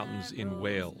Black Mountains in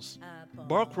Wales.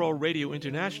 Bar Crawl Radio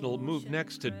International moved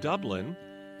next to Dublin,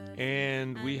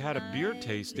 and we had a beer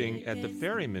tasting at the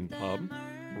Ferryman Pub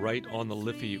right on the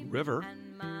Liffey River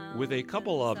with a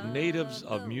couple of natives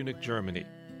of Munich, Germany.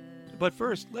 But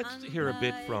first, let's hear a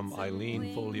bit from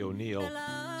Eileen Foley O'Neill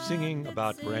singing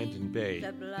about Brandon Bay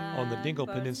on the Dingle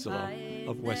Peninsula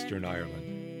of Western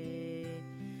Ireland.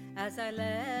 as I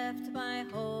left my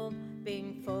home,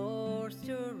 being forced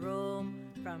to roam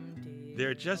from dear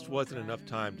There just wasn't enough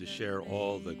time to share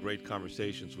all the great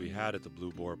conversations we had at the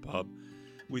Blue Boar Pub.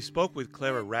 We spoke with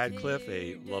Clara Radcliffe,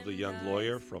 a lovely young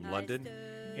lawyer from London,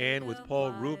 and with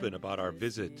Paul Rubin about our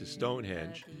visit to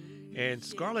Stonehenge. And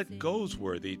Scarlett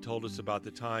Goldsworthy told us about the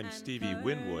time Stevie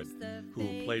Winwood,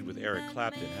 who played with Eric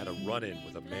Clapton, had a run-in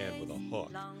with a man with a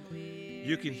hook.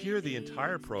 You can hear the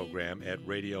entire program at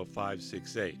Radio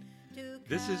 568.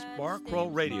 This is Bar Crawl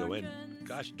Radio, and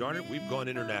gosh darn it, we've gone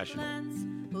international.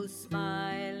 Whose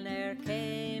smile ne'er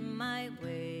came my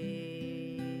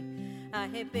way. I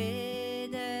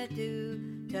bid adieu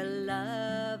to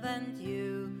love and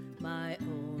you, my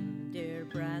own dear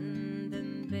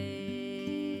Brandon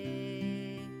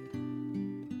Bay.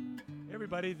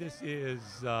 Everybody, this is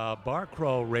Bar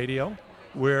Crawl Radio.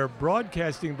 We're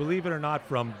broadcasting, believe it or not,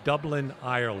 from Dublin,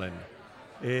 Ireland.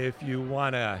 If you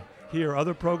want to hear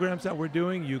other programs that we're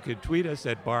doing, you could tweet us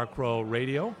at Bar Crawl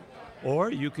Radio,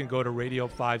 or you can go to Radio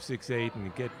 568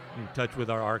 and get in touch with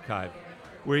our archive.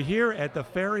 We're here at the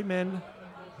Ferryman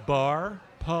Bar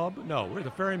Pub. No, we're at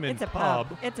the Ferryman It's a Pub.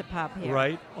 pub. It's a pub here.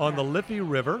 Right, on the Liffey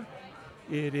River.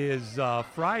 It is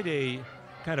Friday,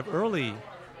 kind of early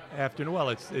afternoon. Well,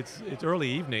 it's early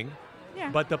evening,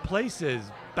 Yeah. but the place is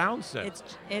bouncing.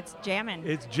 It's jamming.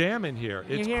 It's jamming here.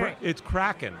 It's here. it's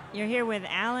cracking. You're here with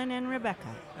Alan and Rebecca.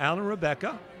 Alan and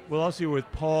Rebecca. We're also here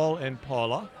with Paul and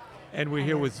Paula, and we're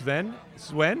here with Sven,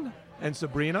 and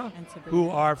Sabrina, who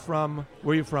are from.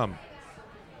 Where are you from?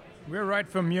 We're right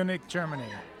from Munich, Germany.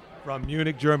 From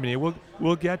Munich, Germany.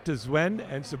 We'll get to Sven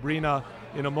and Sabrina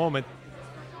in a moment.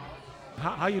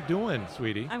 How you doing,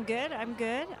 sweetie? I'm good.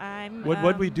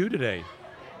 What'd we do today?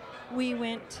 We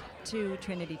went to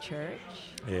Trinity Church.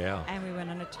 Yeah. And we went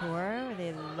on a tour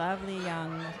with a lovely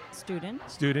young student.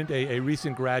 A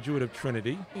recent graduate of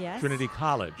Trinity. Yes. Trinity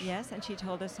College. Yes, and she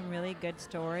told us some really good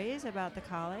stories about the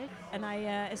college. And I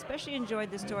especially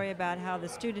enjoyed the story about how the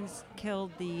students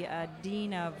killed the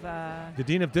dean of... the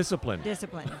Dean of Discipline.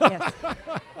 Discipline, yes.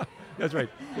 That's right.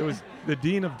 It was the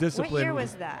Dean of Discipline. What year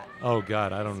was that? Oh,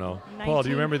 God, I don't know. Paul, do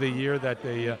you remember the year that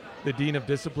the Dean of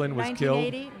Discipline was killed?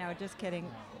 1980? No, just kidding.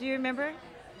 Do you remember?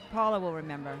 Paula will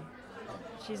remember.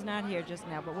 She's not here just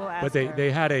now, but we'll ask But her.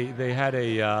 they had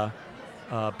a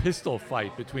pistol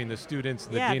fight between the students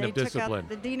and the Dean of Discipline.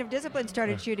 The Dean of Discipline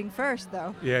started shooting first,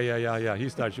 though. Yeah. He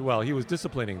started. Well, he was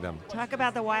disciplining them. Talk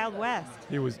about the Wild West.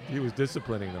 He was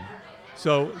disciplining them.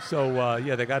 So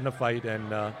they got in a fight,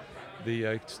 and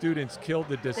the students killed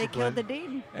the discipline. They killed the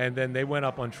dean. And then they went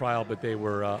up on trial, but they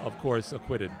were, of course,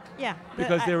 acquitted. Yeah.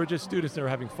 Because they were just students that were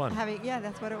having fun. Yeah,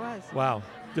 that's what it was. Wow.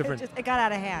 Different. It got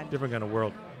out of hand. Different kind of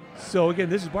world. So again,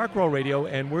 this is Bar Crawl Radio,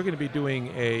 and we're going to be doing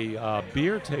a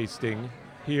beer tasting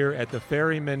here at the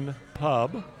Ferryman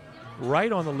Pub, right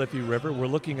on the Liffey River. We're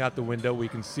looking out the window. We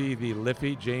can see the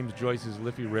Liffey, James Joyce's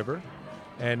Liffey River,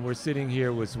 and we're sitting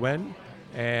here with Sven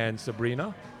and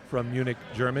Sabrina from Munich,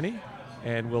 Germany,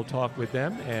 and we'll talk with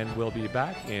them, and we'll be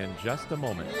back in just a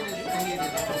moment.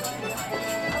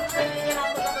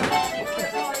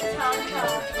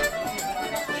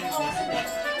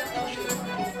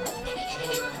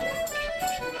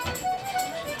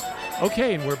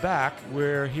 Okay, and we're back.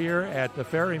 We're here at the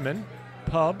Ferryman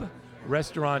Pub,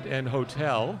 Restaurant, and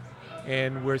Hotel,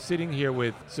 and we're sitting here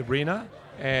with Sabrina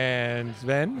and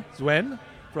Sven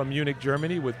from Munich,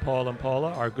 Germany, with Paul and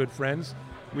Paula, our good friends.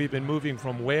 We've been moving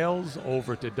from Wales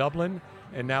over to Dublin,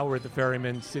 and now we're at the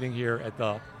Ferryman, sitting here at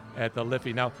the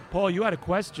Liffey. Now, Paul, you had a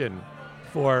question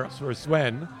for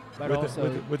Sven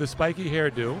with the spiky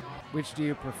hairdo. Which do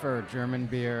you prefer, German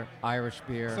beer, Irish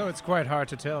beer? So it's quite hard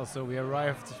to tell. So we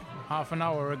arrived half an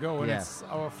hour ago, and it's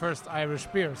our first Irish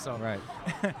beer. So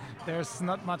there's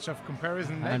not much of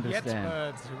comparison yet,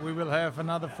 but we will have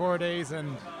another 4 days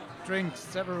and drink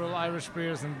several Irish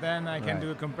beers, and then I can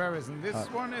do a comparison. This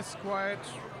one is quite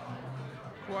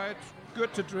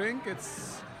good to drink.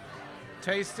 It's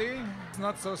tasty. It's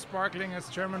not so sparkling as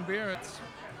German beer. It's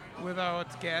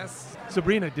without gas.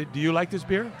 Sabrina, do you like this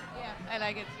beer? Yeah, I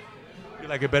like it. You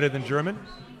like it better than German?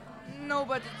 No,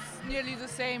 but it's nearly the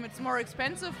same. It's more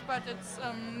expensive, but it's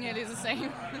nearly the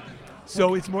same.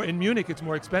 So it's more in Munich. It's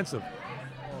more expensive.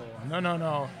 Oh,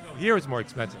 no. Here it's more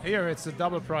expensive. Here it's a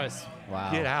double price.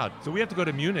 Wow. Get out. So we have to go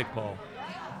to Munich, Paul.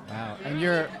 Wow. And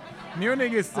you're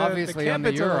Munich is obviously the on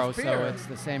the capital euro, of beer so it's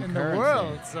the same in currency. the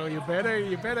world. So you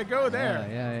better go there.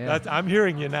 Yeah. I'm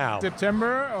hearing you now.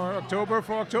 September or October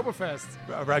for Oktoberfest.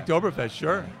 For Oktoberfest,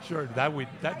 sure.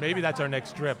 Maybe that's our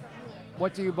next trip.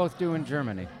 What do you both do in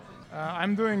Germany?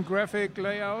 I'm doing graphic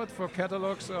layout for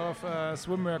catalogs of a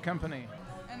swimwear company.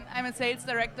 And I'm a sales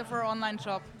director for an online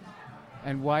shop.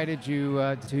 And why did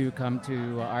you to come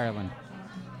to Ireland?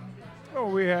 Oh,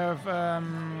 we have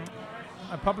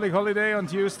a public holiday on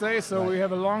Tuesday, so we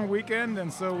have a long weekend,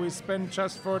 and so we spent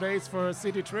just 4 days for a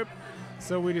city trip.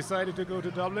 So we decided to go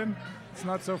to Dublin. It's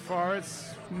not so far,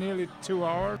 it's nearly 2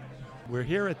 hours. We're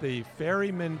here at the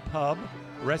Ferryman Pub,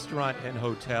 Restaurant and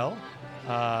Hotel.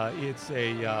 It's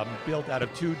built out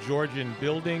of 2 Georgian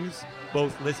buildings,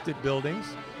 both listed buildings,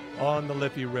 on the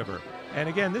Liffey River. And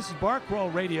again, this is Bar Crawl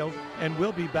Radio, and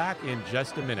we'll be back in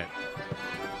just a minute.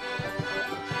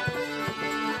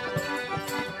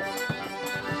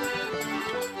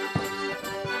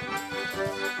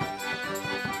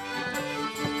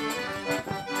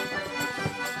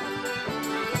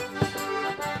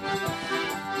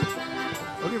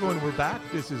 Okay, everyone, we're back.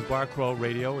 This is Bar Crawl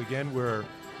Radio. Again, we're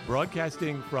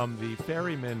broadcasting from the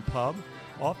Ferryman Pub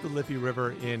off the Liffey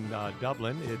River in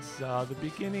Dublin. It's the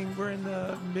beginning, we're in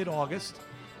the mid-August,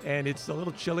 and it's a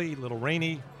little chilly, a little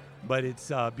rainy, but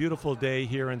it's a beautiful day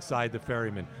here inside the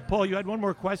Ferryman. Paul, you had one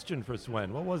more question for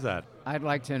Sven. What was that? I'd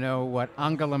like to know what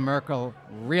Angela Merkel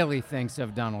really thinks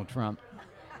of Donald Trump.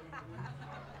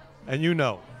 And you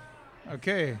know.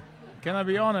 Okay, can I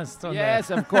be honest on that?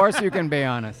 Yes, of course you can be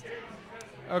honest.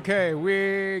 Okay,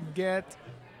 we get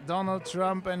Donald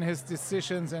Trump and his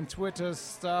decisions and Twitter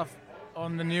stuff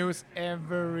on the news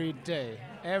every day,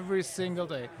 every single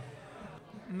day.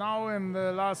 Now in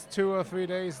the last 2 or 3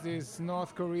 days, this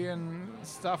North Korean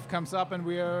stuff comes up and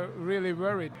we are really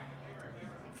worried.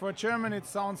 For German, it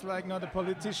sounds like not a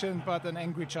politician, but an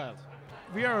angry child.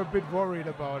 We are a bit worried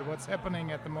about what's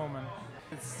happening at the moment.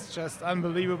 It's just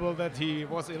unbelievable that he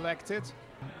was elected.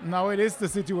 Now it is the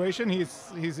situation,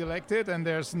 he's elected and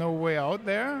there's no way out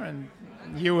there, and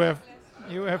you have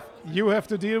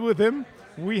to deal with him.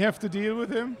 We have to deal with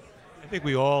him. I think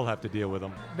we all have to deal with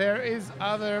him. There is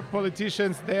other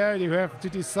politicians there. You have to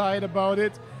decide about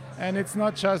it, and it's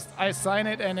not just I sign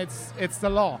it and it's the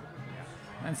law.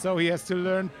 And so he has to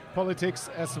learn politics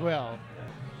as well.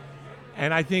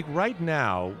 And I think right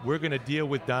now we're going to deal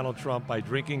with Donald Trump by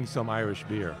drinking some Irish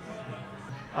beer.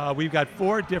 We've got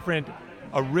 4 different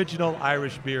original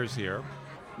Irish beers here.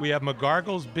 We have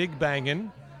McGargle's Big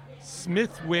Bangin',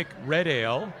 Smithwick Red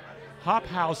Ale, Hop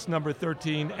House number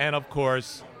 13, and of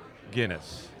course,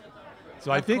 Guinness.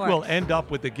 So I think we'll end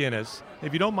up with the Guinness.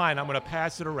 If you don't mind, I'm going to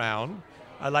pass it around.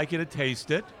 I'd like you to taste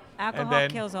it. Alcohol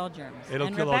kills all germs. It'll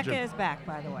and kill Rebecca all germs. is back,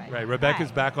 by the way. Right, Rebecca's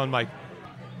Hi. back on mic.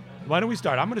 Why don't we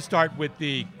start? I'm going to start with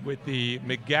the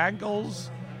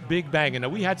McGangle's Big Bangin'. Now,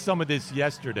 we had some of this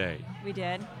yesterday. We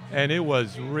did. And it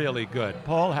was really good.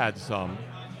 Paul had some,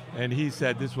 and he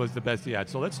said this was the best he had.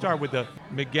 So let's start with the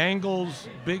McGangle's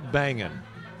Big Bangin'.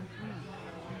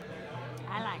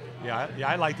 I like it. Yeah,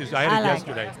 I like this. I had it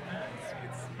yesterday. It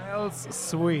smells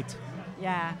sweet.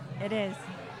 Yeah, it is.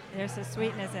 There's a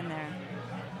sweetness in there.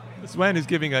 Sven is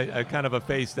giving a kind of a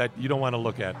face that you don't want to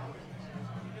look at.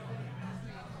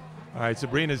 All right,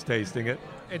 Sabrina's tasting it.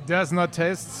 It does not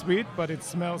taste sweet, but it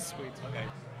smells sweet. Okay.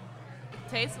 It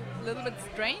tastes a little bit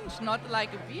strange, not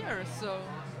like a beer, so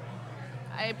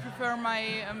I prefer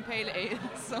my pale ale.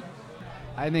 So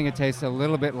I think it tastes a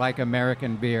little bit like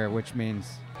American beer, which means...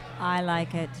 I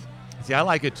like it. See, I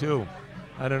like it too.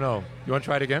 I don't know. You want to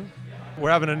try it again? We're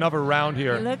having another round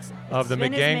here of the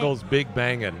McGangle's Big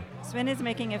Bangin'. Sven is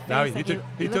making a face. Now, like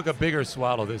he took a bigger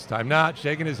swallow this time. Not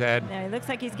shaking his head. Yeah, it looks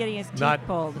like he's getting his teeth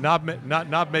pulled.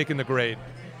 Not making the grade.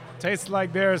 Tastes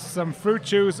like there's some fruit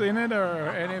juice in it or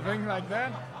anything like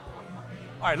that.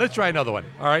 All right, let's try another one.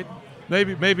 All right,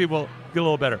 maybe we'll get a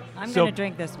little better. I'm going to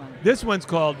drink this one. This one's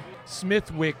called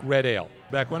Smithwick Red Ale.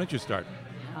 Beck, why don't you start?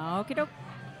 Okie doke.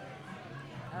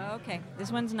 Okay,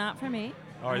 this one's not for me.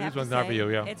 All right, this one's not for you,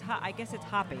 yeah. It's I guess it's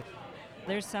hoppy.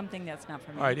 There's something that's not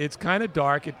for me. All right, it's kind of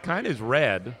dark. It kind of is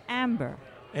red. Amber.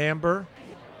 Then,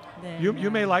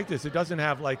 you may like this. It doesn't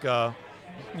have like a...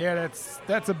 Yeah,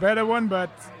 that's a better one, but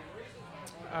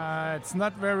it's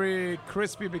not very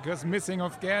crispy because missing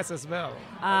of gas as well.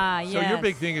 Yes. So your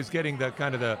big thing is getting the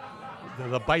kind of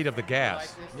the bite of the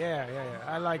gas. Yeah.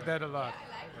 I like that a lot.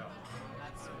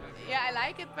 yeah, I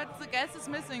like it, but the gas is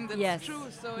missing. That's true.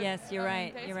 So yes, you're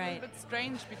right. Tastes You're right. a little bit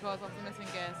strange because of the missing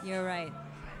gas. You're right.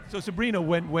 So Sabrina,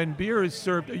 when beer is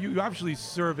served, you actually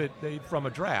serve it from a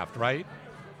draft, right?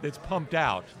 It's pumped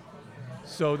out.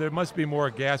 So there must be more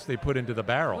gas they put into the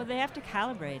barrel. Well, they have to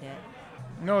calibrate it.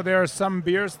 No, there are some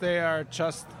beers they are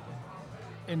just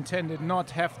intended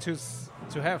not have to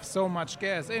have so much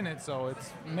gas in it. So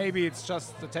maybe it's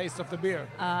just the taste of the beer.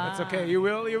 That's okay. You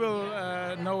will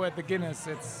know at the Guinness.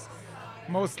 It's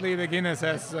mostly the Guinness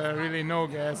has really no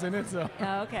gas in it. So.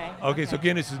 Okay. Okay, so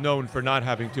Guinness is known for not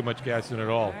having too much gas in it at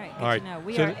all. All right, good to know.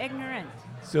 We are ignorant.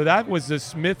 So that was the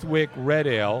Smithwick Red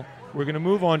Ale. We're going to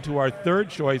move on to our third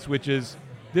choice, which is,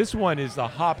 this one is the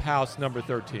Hop House number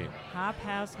 13. Hop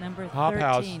House number 13. Hop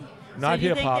House, not so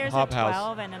hip hop, there's Hop a House.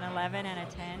 12 and an 11 and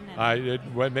a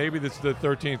 10? Well, maybe this is the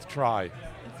 13th try.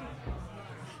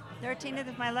 13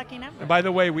 is my lucky number. And by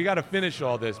the way, we got to finish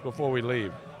all this before we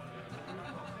leave.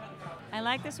 I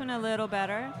like this one a little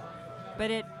better,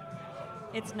 but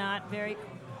it's not very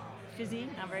fizzy,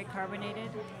 not very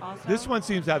carbonated also. This one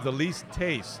seems to have the least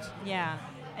taste. Yeah.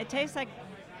 It tastes like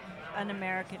an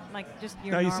American, like just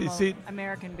your Now you normal see,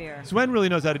 American beer. Sven really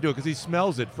knows how to do it because he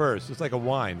smells it first. It's like a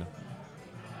wine.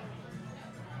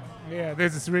 Yeah,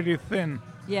 this is really thin.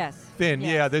 Yes. Thin,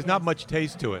 yes, yeah. There's yes. not much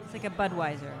taste to it. It's like a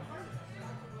Budweiser.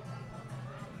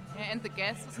 Yeah, and the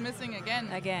gas is missing again.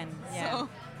 Again, yeah. So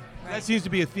That seems to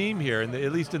be a theme here, and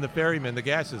at least in the Ferryman, the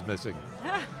gas is missing.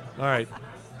 All right,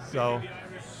 so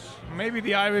Maybe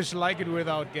the Irish like it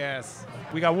without gas.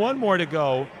 we got one more to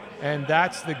go, and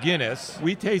that's the Guinness.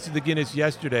 We tasted the Guinness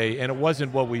yesterday, and it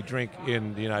wasn't what we drink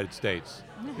in the United States.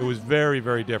 It was very,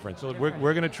 very different. So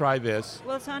we're going to try this.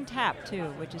 Well, it's on tap, too,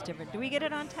 which is different. Do we get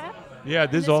it on tap? Yeah,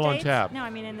 In this is the all on States? tap. No, I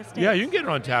mean in the States. Yeah, you can get it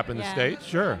on tap in the Yeah. States,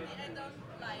 sure.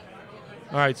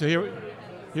 All right, so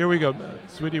here we go.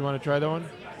 Sweetie, you want to try that one?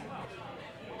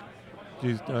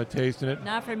 She's tasting it.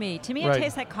 Not for me. To me, Right. it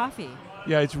tastes like coffee.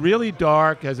 Yeah, it's really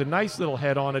dark, has a nice little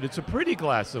head on it. It's a pretty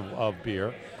glass of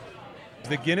beer.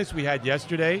 The Guinness we had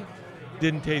yesterday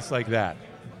didn't taste like that.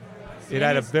 It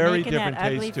had a He's very making different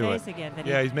that ugly taste to it. face again that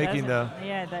Yeah, he he's making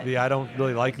doesn't- the I don't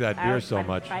really like that beer Ouch, so but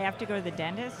much. If I have to go to the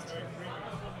dentist.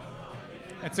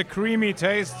 It's a creamy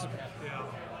taste,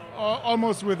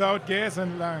 almost without gas,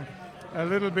 and a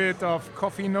little bit of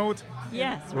coffee note.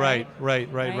 Yes. Right.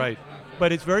 Right?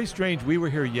 But it's very strange. We were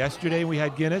here yesterday and we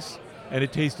had Guinness, and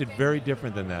it tasted very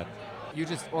different than that. You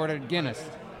just ordered Guinness.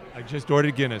 I just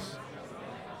ordered Guinness.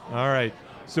 All right.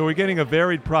 So we're getting a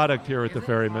varied product here at the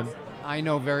Ferryman. I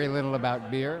know very little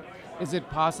about beer. Is it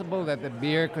possible that the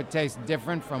beer could taste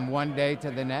different from one day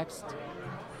to the next?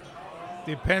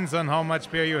 Depends on how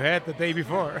much beer you had the day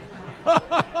before. Good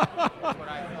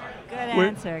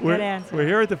answer. Good answer. We're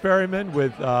here at the Ferryman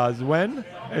with Sven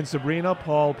and Sabrina,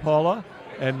 Paula,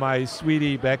 and my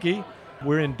sweetie Becky.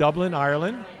 We're in Dublin,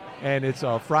 Ireland, and it's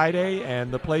a Friday,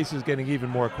 and the place is getting even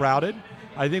more crowded.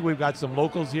 I think we've got some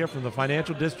locals here from the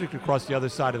financial district across the other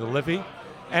side of the Liffey.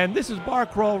 And this is Bar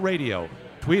Crawl Radio.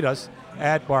 Tweet us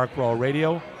at Bar Crawl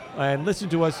Radio and listen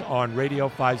to us on Radio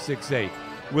 568.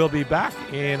 We'll be back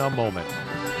in a moment.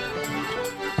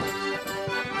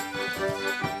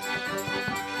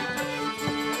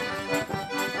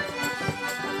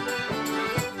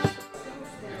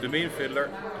 The Mean Fiddler,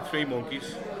 the Three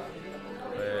Monkeys,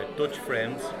 Dutch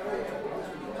Friends,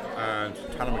 and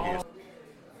Tanner McGee's.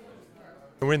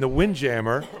 We're in the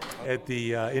Windjammer at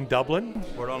the in Dublin.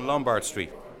 We're on Lombard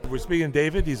Street. We're speaking to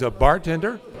David. He's a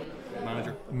bartender.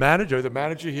 Manager. The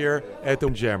manager here at the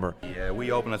Windjammer. Yeah,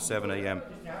 we open at 7 a.m.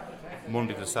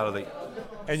 Monday to Saturday.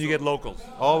 And you get locals?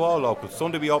 Oh, all locals.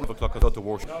 Sunday we open 5 o'clock because to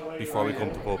worship before we come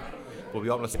to the pub. But we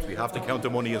open at 6. We have to count the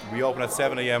money. We open at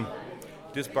 7 a.m.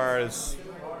 This bar is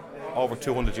over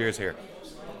 200 years here.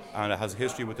 And it has a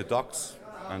history with the docks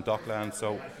and Dockland.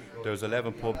 So there's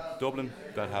 11 pubs in Dublin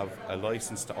that have a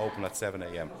license to open at 7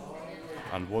 a.m.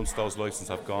 And once those licenses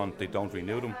have gone, they don't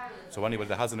renew them. So anybody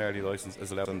that has an early license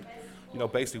is allowed. And,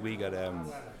 basically we get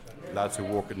lads who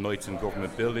work at nights in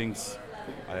government buildings,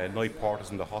 night porters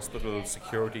in the hospital,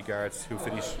 security guards who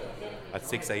finish at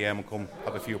 6 a.m. and come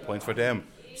have a few pints. For them,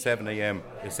 7 a.m.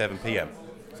 is 7 p.m.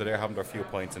 So they're having their few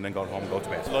pints and then going home and go to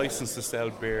bed. Licensed to sell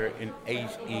beer in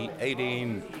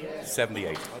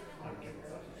 1878.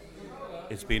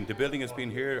 The building has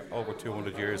been here over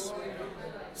 200 years.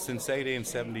 Since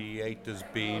 1878, there's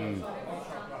been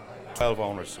 12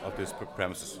 owners of this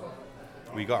premises.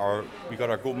 We got our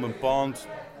government bond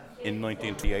in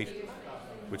 1938,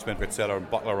 which meant we'd sell and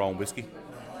bottle our own whiskey.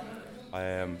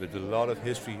 There's a lot of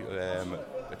history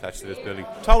attached to this building.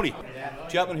 Tony,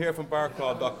 Chapman here from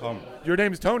barcrawl.com. Your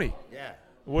name's Tony? Yeah.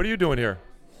 What are you doing here?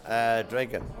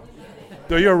 Drinking.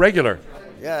 So you're a regular?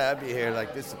 Yeah, I'd be here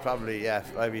this is probably,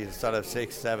 I'd be sort of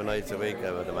 6-7 nights a week,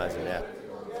 I would imagine, yeah.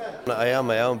 I own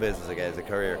my own business, okay, it's a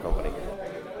courier company.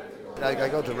 I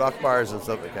go to rock bars and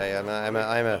stuff, okay, and I'm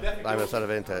a sort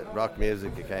of into rock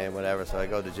music, okay, and whatever, so I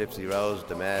go to Gypsy Rose,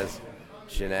 the Mez,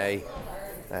 Sinead.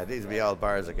 These would be all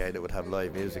bars, okay, that would have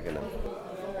live music in them.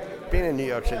 Been in New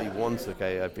York City once,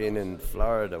 okay, I've been in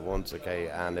Florida once, okay,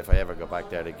 and if I ever go back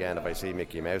there again, if I see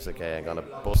Mickey Mouse, okay, I'm going to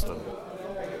bust him.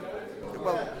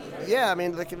 Well, yeah, I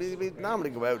mean, we normally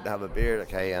go out and have a beer,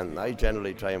 okay, and I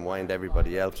generally try and wind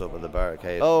everybody else up at the bar,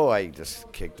 okay. Oh, I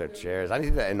just kick their chairs,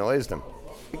 anything that annoys them.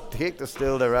 To kick the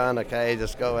stool they're on, okay,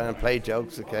 just go and play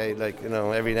jokes, okay, like, you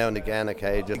know, every now and again,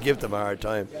 okay, just give them a hard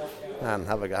time and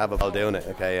have a ball doing it,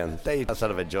 okay, and they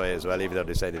sort of enjoy it as well, even though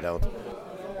they say they don't.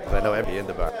 I know everybody in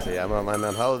the bar. See, I'm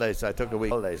on holidays. I took a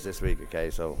week holidays this week, okay,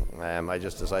 so I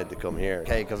just decided to come here,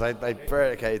 okay, because I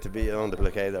prefer, okay, to be on the people,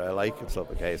 okay, that I like and stuff,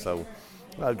 okay, so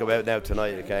I'll go out now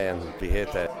tonight, okay, and be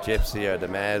hit at Gypsy or the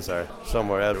Mez or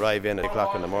somewhere else, arrive in at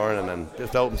 8 in the morning and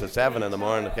just opens at 7 in the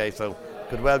morning, okay, so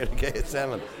could well get at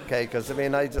 7, okay, because I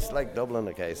mean I just like Dublin,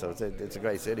 okay, so it's a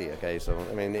great city, okay, so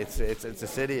I mean it's a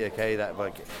city, okay, that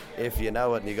like if you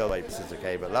know it and you go like this is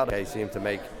okay, but a lot of guys seem to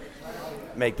make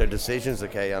their decisions,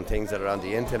 okay, on things that are on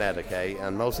the internet, okay,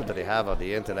 and most of that they have on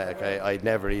the internet, okay, I'd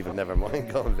never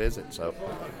mind go and visit. So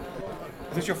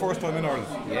is this your first time in Ireland?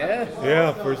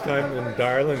 Yeah, first time in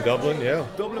Ireland, Dublin, yeah.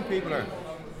 Dublin people are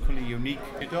kind of unique.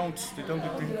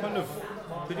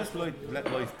 They just like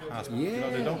let life pass. Yeah, you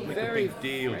know, they don't make a big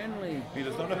deal. Friendly. I mean,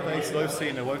 there's not a place that I've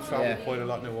seen. I've traveled quite a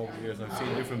lot now over the years. And I've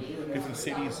seen different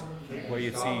cities where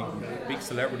you'd see big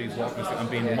celebrities walking and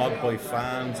being mobbed by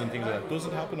fans and things like that.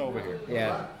 Doesn't happen over here.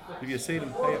 Yeah. If you see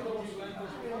them, pay it.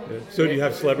 Yeah. So do you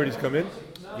have celebrities come in?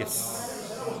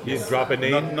 Yes. You drop a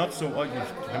name? Not so. How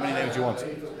many names do you want?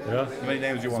 Yeah. How many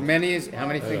names do you want? How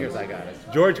many fingers I got it?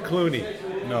 George Clooney.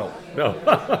 No.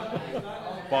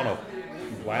 Bono.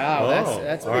 Wow,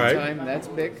 that's big time. That's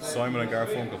big. Simon and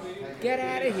Garfunkel. Get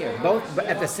out of here. Both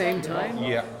at the same time?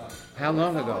 Yeah. How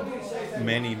long ago?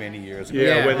 Many years ago.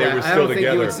 Yeah, when they were still together. I don't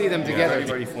think you would see them together.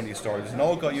 Very funny story. There's an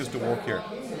old guy used to work here.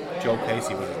 Joe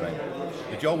Casey was his name.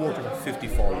 Joe worked here for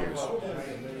 54 years.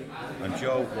 And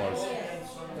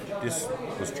this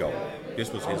was Joe. This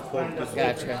was his pub.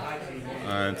 Gotcha.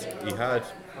 And he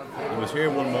was here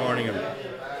one morning and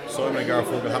Simon and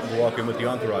Garfunkel happened to walk in with the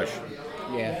entourage.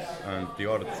 Yeah. And they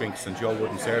ordered drinks and Joe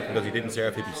wouldn't serve because he didn't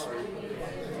serve hippies.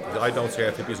 I don't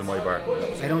serve hippies in my bar.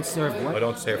 I don't serve what? I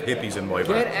don't serve hippies in my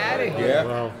bar. Get out of here. Yeah.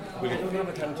 Wow.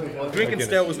 Drinking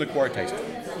stout was an acquired taste.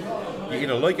 You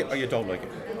either like it or you don't like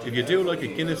it. If you do like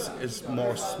it, Guinness is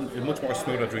much more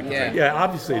smoother drink. Yeah,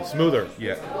 obviously it's smoother.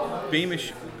 Yeah.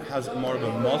 Beamish has more of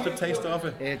a malted taste of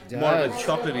it. It does. More of a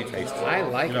chocolatey taste. I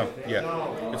like it.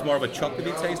 Yeah. It's more of a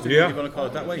chocolatey taste, if you're going to call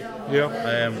it that way.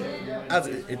 Yeah. As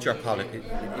it's your palate.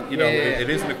 It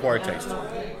is an acquired taste.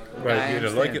 Right. You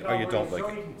either like it or you don't like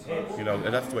it. You know,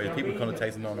 and that's the way people kind of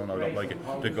taste it. No, I don't like it.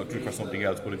 They go drink for something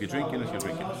else. But if you drink Guinness, you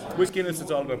drink Guinness. With Guinness,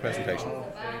 it's all about presentation.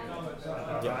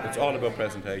 Yeah, it's all about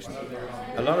presentation.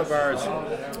 A lot of bars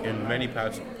in many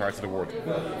parts of the world,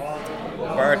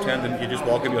 bartending, you just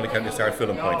walk in the counter and start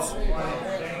filling pints.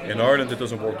 In Ireland, it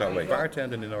doesn't work that way.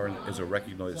 Bartending in Ireland is a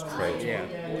recognised trade. Yeah.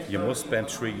 You must spend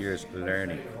 3 years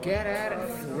learning. Get at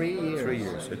it. 3 years. 3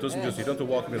 years. It doesn't you don't have to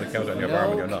walk into the counter on your bar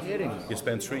when you're not. Kidding. You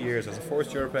spend 3 years as a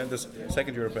first-year apprentice,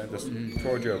 second-year apprentice,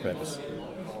 third-year apprentice.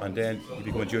 And then you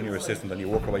become a junior assistant and you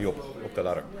work your way up the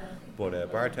ladder. But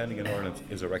bartending in Ireland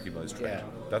is a recognised trade. Yeah.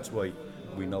 That's why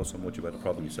we know so much about the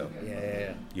problem you sell.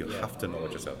 Yeah. You have to know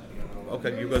it yourself.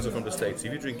 Okay, you guys are from the States.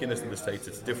 If you drink Guinness in the States,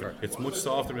 it's different. It's much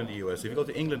softer in the US. If you go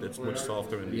to England, it's much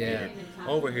softer in the UK.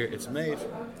 Over here, it's made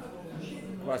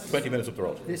 20 minutes up the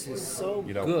road. This is so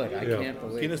good. I can't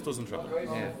believe it. Guinness doesn't travel.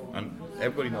 Yeah. And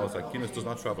everybody knows that Guinness does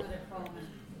not travel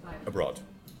abroad.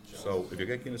 So if you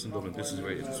get Guinness in Dublin, this is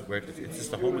where it's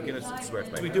just the home of Guinness. It's where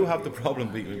it's made. We do have the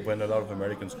problem when a lot of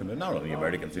Americans come in. Not only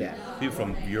Americans, people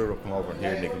from Europe come over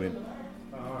here and they come in.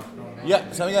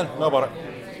 Yeah, same again. No bother.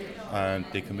 And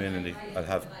they come in and I'll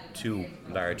have 2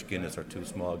 large Guinness or 2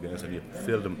 small Guinness, and you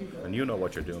fill them, and you know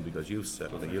what you're doing because you've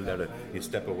settled it. You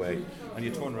step away, and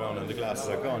you turn around and the glasses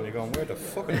are gone. You're going, where the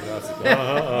fuck are the glasses going?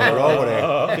 They're over there.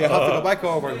 So you have to go back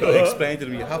over and explain to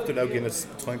them. You have to allow Guinness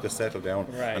time to settle down,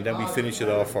 and then we finish it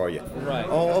off for you. Right.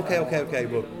 Oh, okay.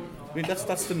 Well, I mean,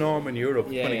 that's the norm in Europe.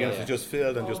 When Guinness is just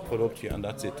filled and just put up to you, and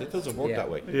that's it. It doesn't work that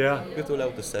way. Yeah. You have to allow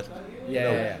it to settle.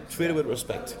 Treat it with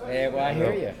respect. Yeah, well, I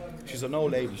hear you. She's an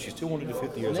old lady. She's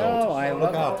 250 years old. No, I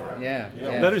love after her. her.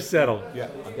 Yeah. Let her settle. Yeah.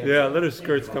 Let her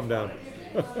skirts come down.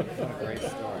 What a great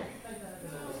story.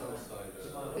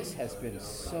 This has been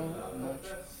so much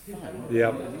fun.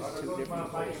 Yep. These 2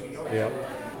 different places. Yep.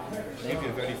 I'll give you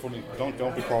a very funny.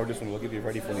 Don't record this one. We'll give you a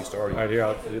very funny story. All right,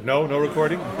 here. No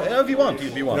recording. If you want.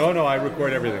 No, I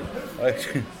record everything.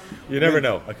 You never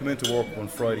know. I come into work one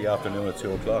Friday afternoon at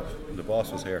 2:00, and the boss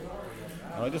was here.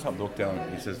 And I just have to look down.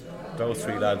 He says, "Those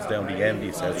 3 lads down the end,"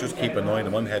 he says, "just keep an eye on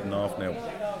them. I'm heading off now."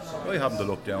 I happen to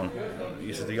look down.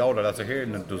 He says, "The older lads are here,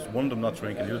 and there's one of them not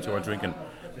drinking. The other 2 are drinking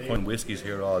pint whiskies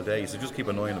here all day." He said, "Just keep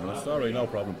an eye on them." And I said, "All right, no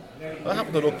problem." I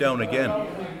happen to look down again.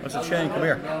 I said, "Shane, come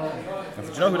here." I said,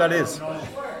 "Do you know who that is?"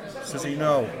 He says,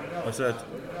 "No." I said,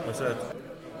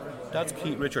 "That's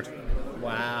Keith Richard."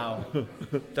 Wow.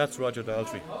 That's Roger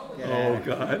Daltrey. Oh,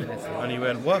 God. And he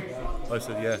went, what? I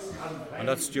said, yeah. And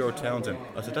that's Stuart Townsend.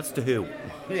 I said, that's The Who.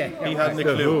 Yeah. He hadn't a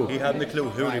clue. He hadn't a clue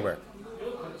who they were.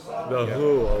 The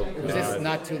Who. Oh, was this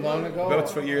not too long ago? About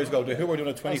 3 years ago. The Who were doing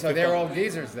a 25th. So they're all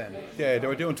geezers then. Yeah, they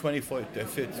were doing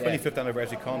 25th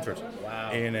anniversary concert.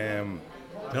 Wow. In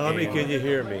Tommy, can you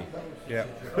hear me? Yeah.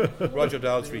 Roger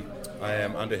Daltrey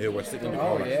and The Who were sitting in the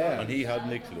corner, yeah. and he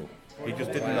hadn't a clue. He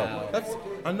just didn't know.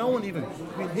 And no one even.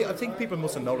 I think people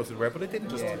must have noticed it, but they didn't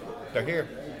just. They're here.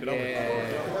 Get over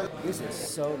it. This is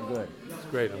so good. It's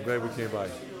great. I'm glad we came by.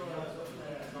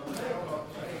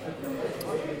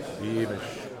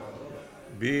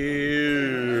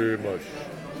 Beer mush.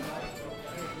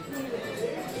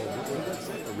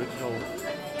 Original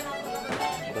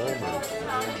Bowman.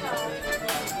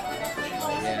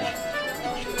 Yeah.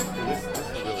 This is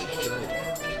really chilly.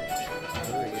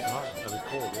 It's hot. I mean,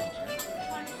 cold, yeah.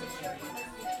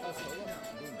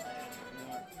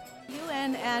 You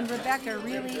and Rebecca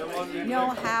really know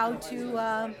how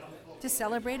to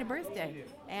celebrate a birthday.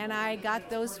 And I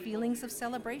got those feelings of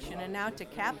celebration. And now to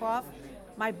cap off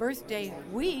my birthday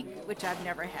week, which I've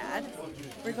never had,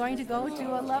 we're going to go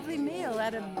to a lovely meal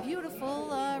at a beautiful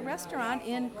restaurant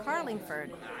in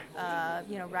Carlingford,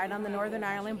 right on the Northern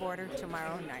Ireland border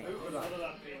tomorrow night.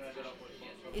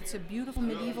 It's a beautiful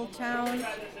medieval town.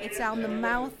 It's on the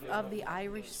mouth of the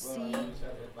Irish Sea.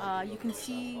 You can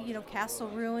see, castle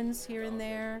ruins here and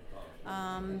there,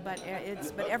 but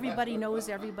everybody knows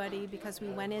everybody because we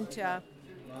went into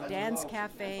Dan's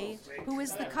Cafe, who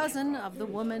is the cousin of the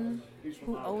woman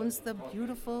who owns the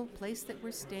beautiful place that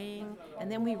we're staying.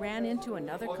 And then we ran into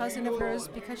another cousin of hers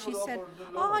because she said,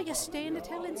 "Oh, you staying at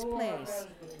Helen's place?"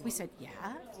 We said, "Yeah."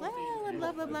 Well, and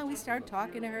blah, blah, blah. We started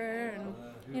talking to her, and,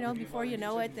 before you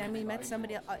know it, then we met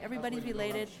somebody. Everybody's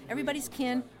related, everybody's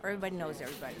kin, or everybody knows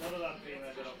everybody.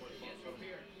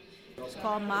 It's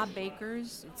called Ma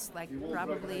Baker's. It's like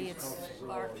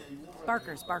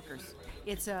Barker's.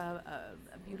 It's a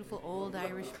beautiful old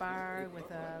Irish bar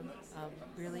with a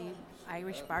really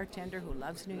Irish bartender who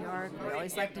loves New York. We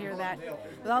always like to hear that.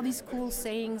 With all these cool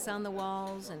sayings on the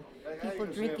walls and people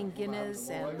drinking Guinness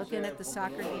and looking at the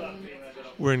soccer game.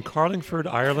 We're in Carlingford,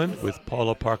 Ireland with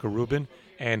Paula Parker Rubin,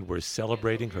 and we're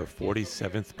celebrating her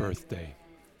 47th birthday.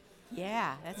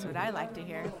 Yeah, that's what I like to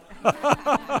hear.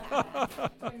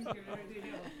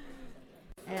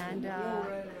 And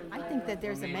I think that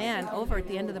there's a man over at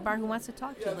the end of the bar who wants to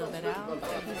talk to you a little bit, Al.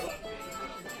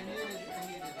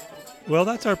 Well,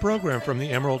 that's our program from the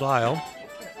Emerald Isle.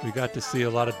 We got to see a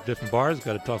lot of different bars,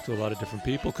 got to talk to a lot of different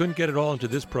people. Couldn't get it all into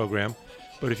this program,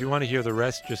 but if you want to hear the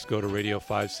rest, just go to Radio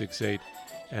 568,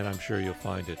 and I'm sure you'll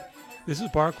find it. This is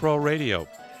Bar Crawl Radio,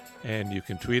 and you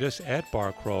can tweet us at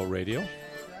Bar Crawl Radio,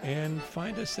 and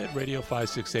find us at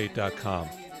radio568.com.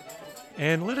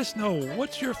 And let us know,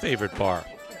 what's your favorite bar?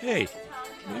 Hey,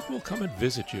 maybe we'll come and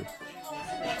visit you.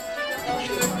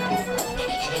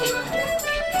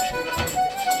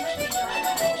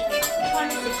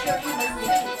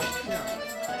 Security